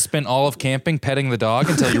else just spent all of camping petting the dog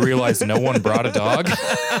until you realize no one brought a dog?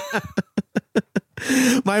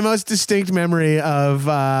 My most distinct memory of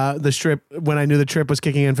the trip, when I knew the trip was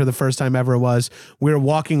kicking in for the first time ever, was we were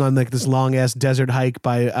walking on like this long ass desert hike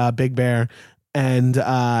by Big Bear, and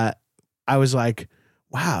I was like,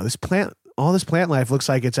 "Wow, all this plant life looks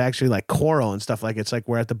like it's actually like coral and stuff. Like it's like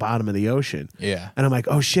we're at the bottom of the ocean." Yeah, and I'm like,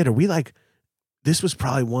 "Oh shit, are we like? This was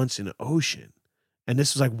probably once an ocean." And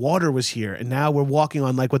this was like water was here, and now we're walking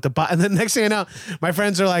on like what the and then next thing I know, my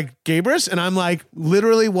friends are like Gabrus, and I'm like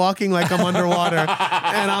literally walking like I'm underwater, and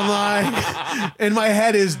I'm like, in my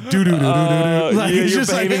head is do do do do do. Like you're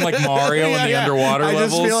just behaving like Mario in the underwater levels. I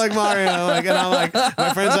just feel like Mario, like, and I'm like,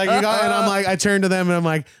 my friends like you got, and I'm like, I turn to them and I'm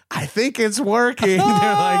like, I think it's working. They're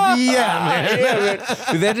like, yeah,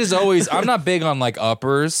 man. That is always. I'm not big on like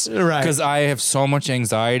uppers, right? Because I have so much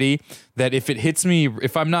anxiety that if it hits me,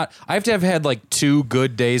 if I'm not, I have to have had like 2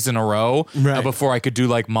 good days in a row before I could do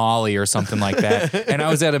like Molly or something like that. And I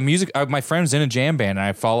was at a my friend's in a jam band,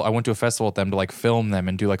 and I went to a festival with them to like film them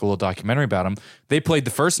and do like a little documentary about them. They played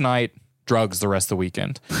the first night, drugs the rest of the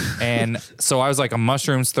weekend. And so I was like,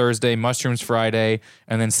 mushrooms Thursday, mushrooms Friday,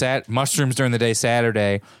 and then mushrooms during the day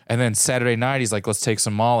Saturday. And then Saturday night, he's like, let's take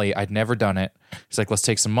some Molly. I'd never done it. He's like, let's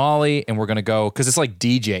take some Molly and we're going to go. Cause it's like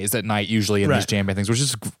DJs at night usually in these jam band things, which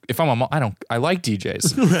is, if I'm I like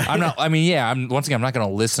DJs. I'm not, I mean, yeah, once again, I'm not going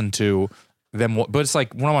to listen to them, but it's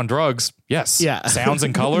like when I'm on drugs, yes. Yeah. Sounds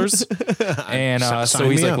and colors. And so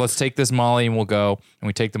he's like, let's take this Molly and we'll go. And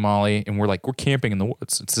we take the Molly and we're camping in the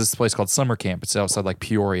woods. It's this place called Summer Camp. It's outside like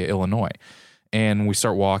Peoria, Illinois. And we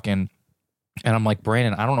start walking. And I'm like,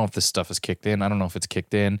 Brandon, I don't know if this stuff is kicked in. I don't know if it's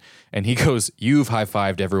kicked in. And he goes, you've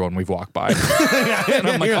high-fived everyone we've walked by. And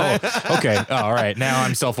I'm like, oh, okay. Oh, all right. Now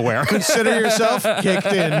I'm self-aware. Consider yourself kicked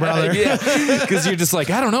in, brother. Yeah. Because you're just like,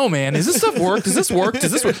 I don't know, man. Does this stuff work? Does this work?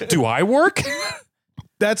 Does this work? Do I work?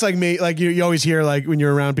 That's like me. Like you always hear like when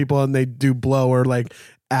you're around people and they do blow or like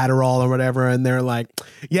Adderall or whatever, and they're like,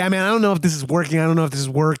 yeah, man, I don't know if this is working. I don't know if this is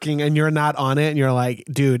working. And you're not on it. And you're like,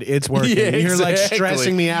 dude, it's working. Yeah, exactly. You're like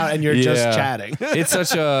stressing me out and you're just chatting. It's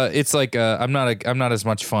I'm not as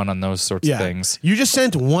much fun on those sorts of things. You just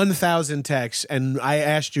sent 1,000 texts and I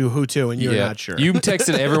asked you who to, and you're not sure. You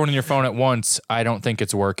texted everyone on your phone at once. I don't think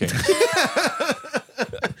it's working.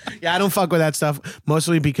 Yeah, I don't fuck with that stuff.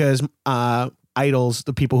 Mostly because, idols,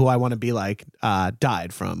 the people who I want to be like,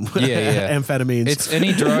 died from amphetamines. It's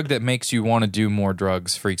any drug that makes you want to do more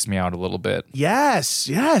drugs freaks me out a little bit. Yes,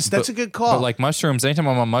 that's a good call. But like mushrooms, anytime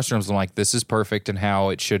I'm on mushrooms, I'm like, this is perfect and how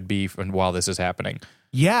it should be while this is happening.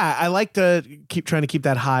 Yeah, I like to keep trying to keep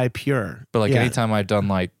that high pure. But like anytime I've done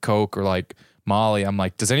like Coke or like Molly, I'm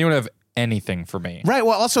like, does anyone have anything for me? Right.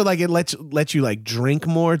 Well, also like it lets you like drink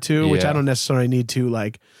more too, which I don't necessarily need to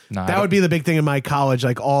like. That would be the big thing in my college.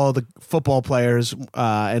 Like all the football players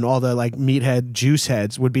and all the like meathead juice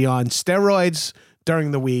heads would be on steroids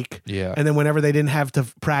during the week. Yeah. And then whenever they didn't have to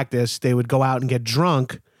practice, they would go out and get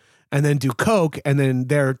drunk and then do Coke, and then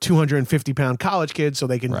they're 250-pound college kids, so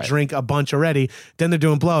they can drink a bunch already. Then they're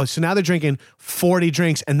doing blow. So now they're drinking 40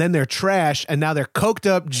 drinks, and then they're trash, and now they're coked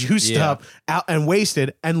up, juiced up, out and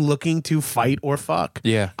wasted, and looking to fight or fuck.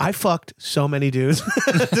 Yeah. I fucked so many dudes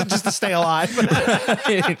just to stay alive.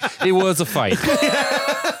 It was a fight.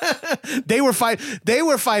 They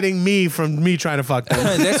were fighting me from me trying to fuck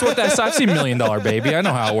them. That's I've seen $1 Million Baby. I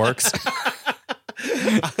know how it works.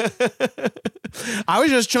 I was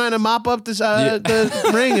just trying to mop up this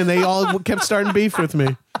the ring, and they all kept starting beef with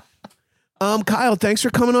me. Kyle, thanks for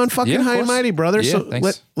coming on fucking Yeah, of High and course. Mighty, brother. Yeah, So thanks.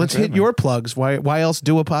 let's Thanks for hit having me. your plugs. Why else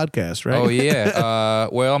do a podcast, right? Oh yeah.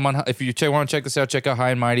 Well, I'm on. If you want to check this out, check out High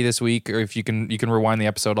and Mighty this week, or if you can rewind the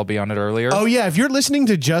episode. I'll be on it earlier. Oh yeah, if you're listening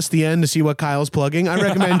to just the end to see what Kyle's plugging, I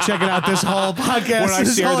recommend checking out this whole podcast. When I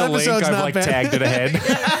This share whole the link, episode's I've not like bad. tagged it ahead.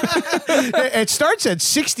 It starts at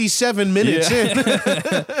 67 minutes in.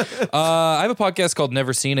 I have a podcast called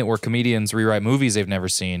Never Seen It, where comedians rewrite movies they've never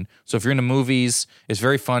seen. So if you're into movies, it's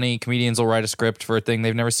very funny. Comedians will write a script for a thing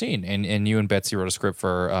they've never seen, and you and Betsy wrote a script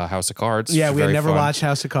for House of Cards. Yeah, we had Very never fun. watched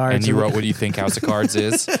House of Cards. And you wrote what you think House of Cards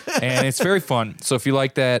is, and it's very fun. So if you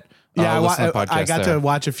like that, Yeah, listen to the I podcast got there. to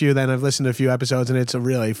watch a few. Then I've listened to a few episodes, and it's a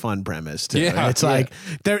really fun premise. Too. Yeah, it's yeah. like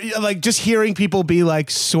they're like just hearing people be like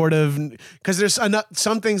sort of because there's enough,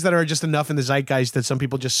 some things that are just enough in the zeitgeist that some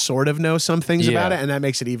people just sort of know some things Yeah. about it, and that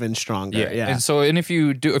makes it even stronger. Yeah, And so, and if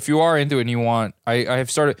you are into it and you want, I have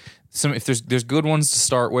started some. If there's good ones to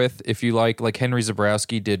start with. If you like Henry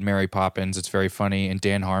Zabrowski did Mary Poppins, it's very funny, and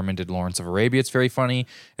Dan Harmon did Lawrence of Arabia, it's very funny. And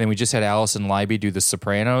then we just had Alison Leiby do The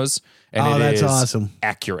Sopranos, and Oh, it that's is awesome.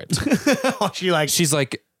 accurate. she's She's the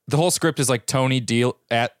whole script is like Tony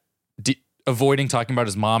avoiding talking about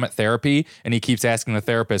his mom at therapy, and he keeps asking the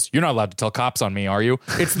therapist, "You're not allowed to tell cops on me, are you?"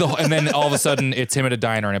 And then all of a sudden it's him at a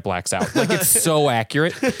diner and it blacks out. Like it's so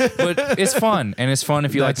accurate, but it's fun, and it's fun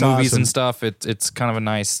if you That's like movies awesome. and stuff. It's kind of a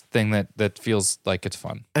nice thing that feels like it's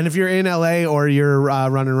fun. And if you're in LA or you're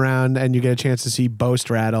running around and you get a chance to see Boast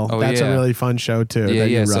Rattle, Oh, that's yeah. a really fun show too. Yeah, that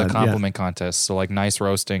you it's a run. compliment contest. So like nice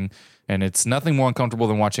roasting, and it's nothing more uncomfortable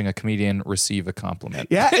than watching a comedian receive a compliment.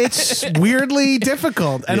 Yeah, it's weirdly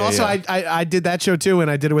difficult. And Yeah, also, yeah. I did that show too, and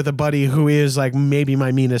I did it with a buddy who is like maybe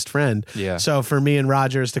my meanest friend. Yeah. So for me and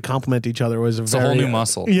Rogers to compliment each other was It's a whole new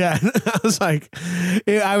muscle. Yeah. I was like,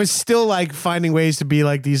 I was still like finding ways to be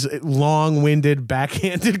like these long-winded,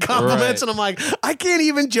 backhanded compliments. Right. And I'm like, I can't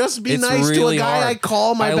even just be It's nice to a really guy hard. I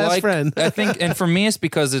call my best friend. I think, and for me, it's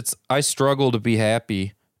because I struggle to be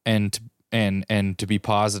happy and to be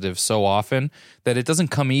positive so often that it doesn't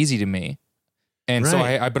come easy to me. And so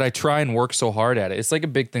Right. but I try and work so hard at it. It's like a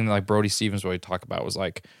big thing that like Brody Stevens would talk about was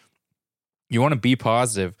like, you want to be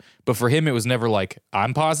positive, but for him, it was never like,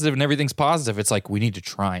 I'm positive and everything's positive. It's like, we need to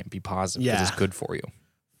try and be positive because Yeah. it's good for you.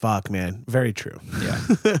 Fuck, man. Very true. Yeah.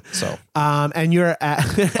 So. And you're at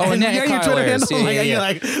Oh, and yeah, yeah, your Kyle Twitter Ayers. handle. Yeah, You're yeah.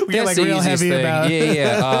 like That's real the easiest heavy thing. about.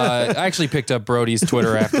 Yeah. I actually picked up Brody's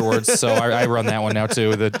Twitter afterwards, so I run that one now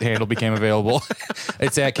too. The handle became available.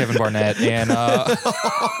 It's at Kevin Barnett, and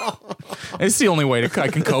it's the only way I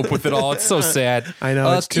can cope with it all. It's so sad. I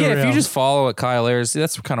know, it's too If real. you just follow at Kyle Ayers,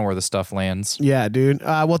 that's kind of where the stuff lands. Yeah, dude.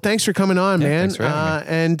 Well, thanks for coming on, man. thanks for having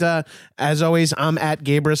me. And as always, I'm at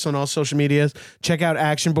Gabrus on all social medias. Check out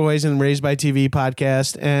Action Boys and Raised by TV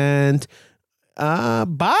podcast. And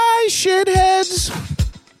bye, shitheads.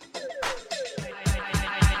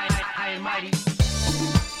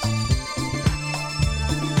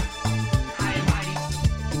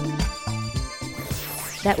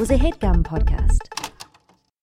 That was a HeadGum podcast.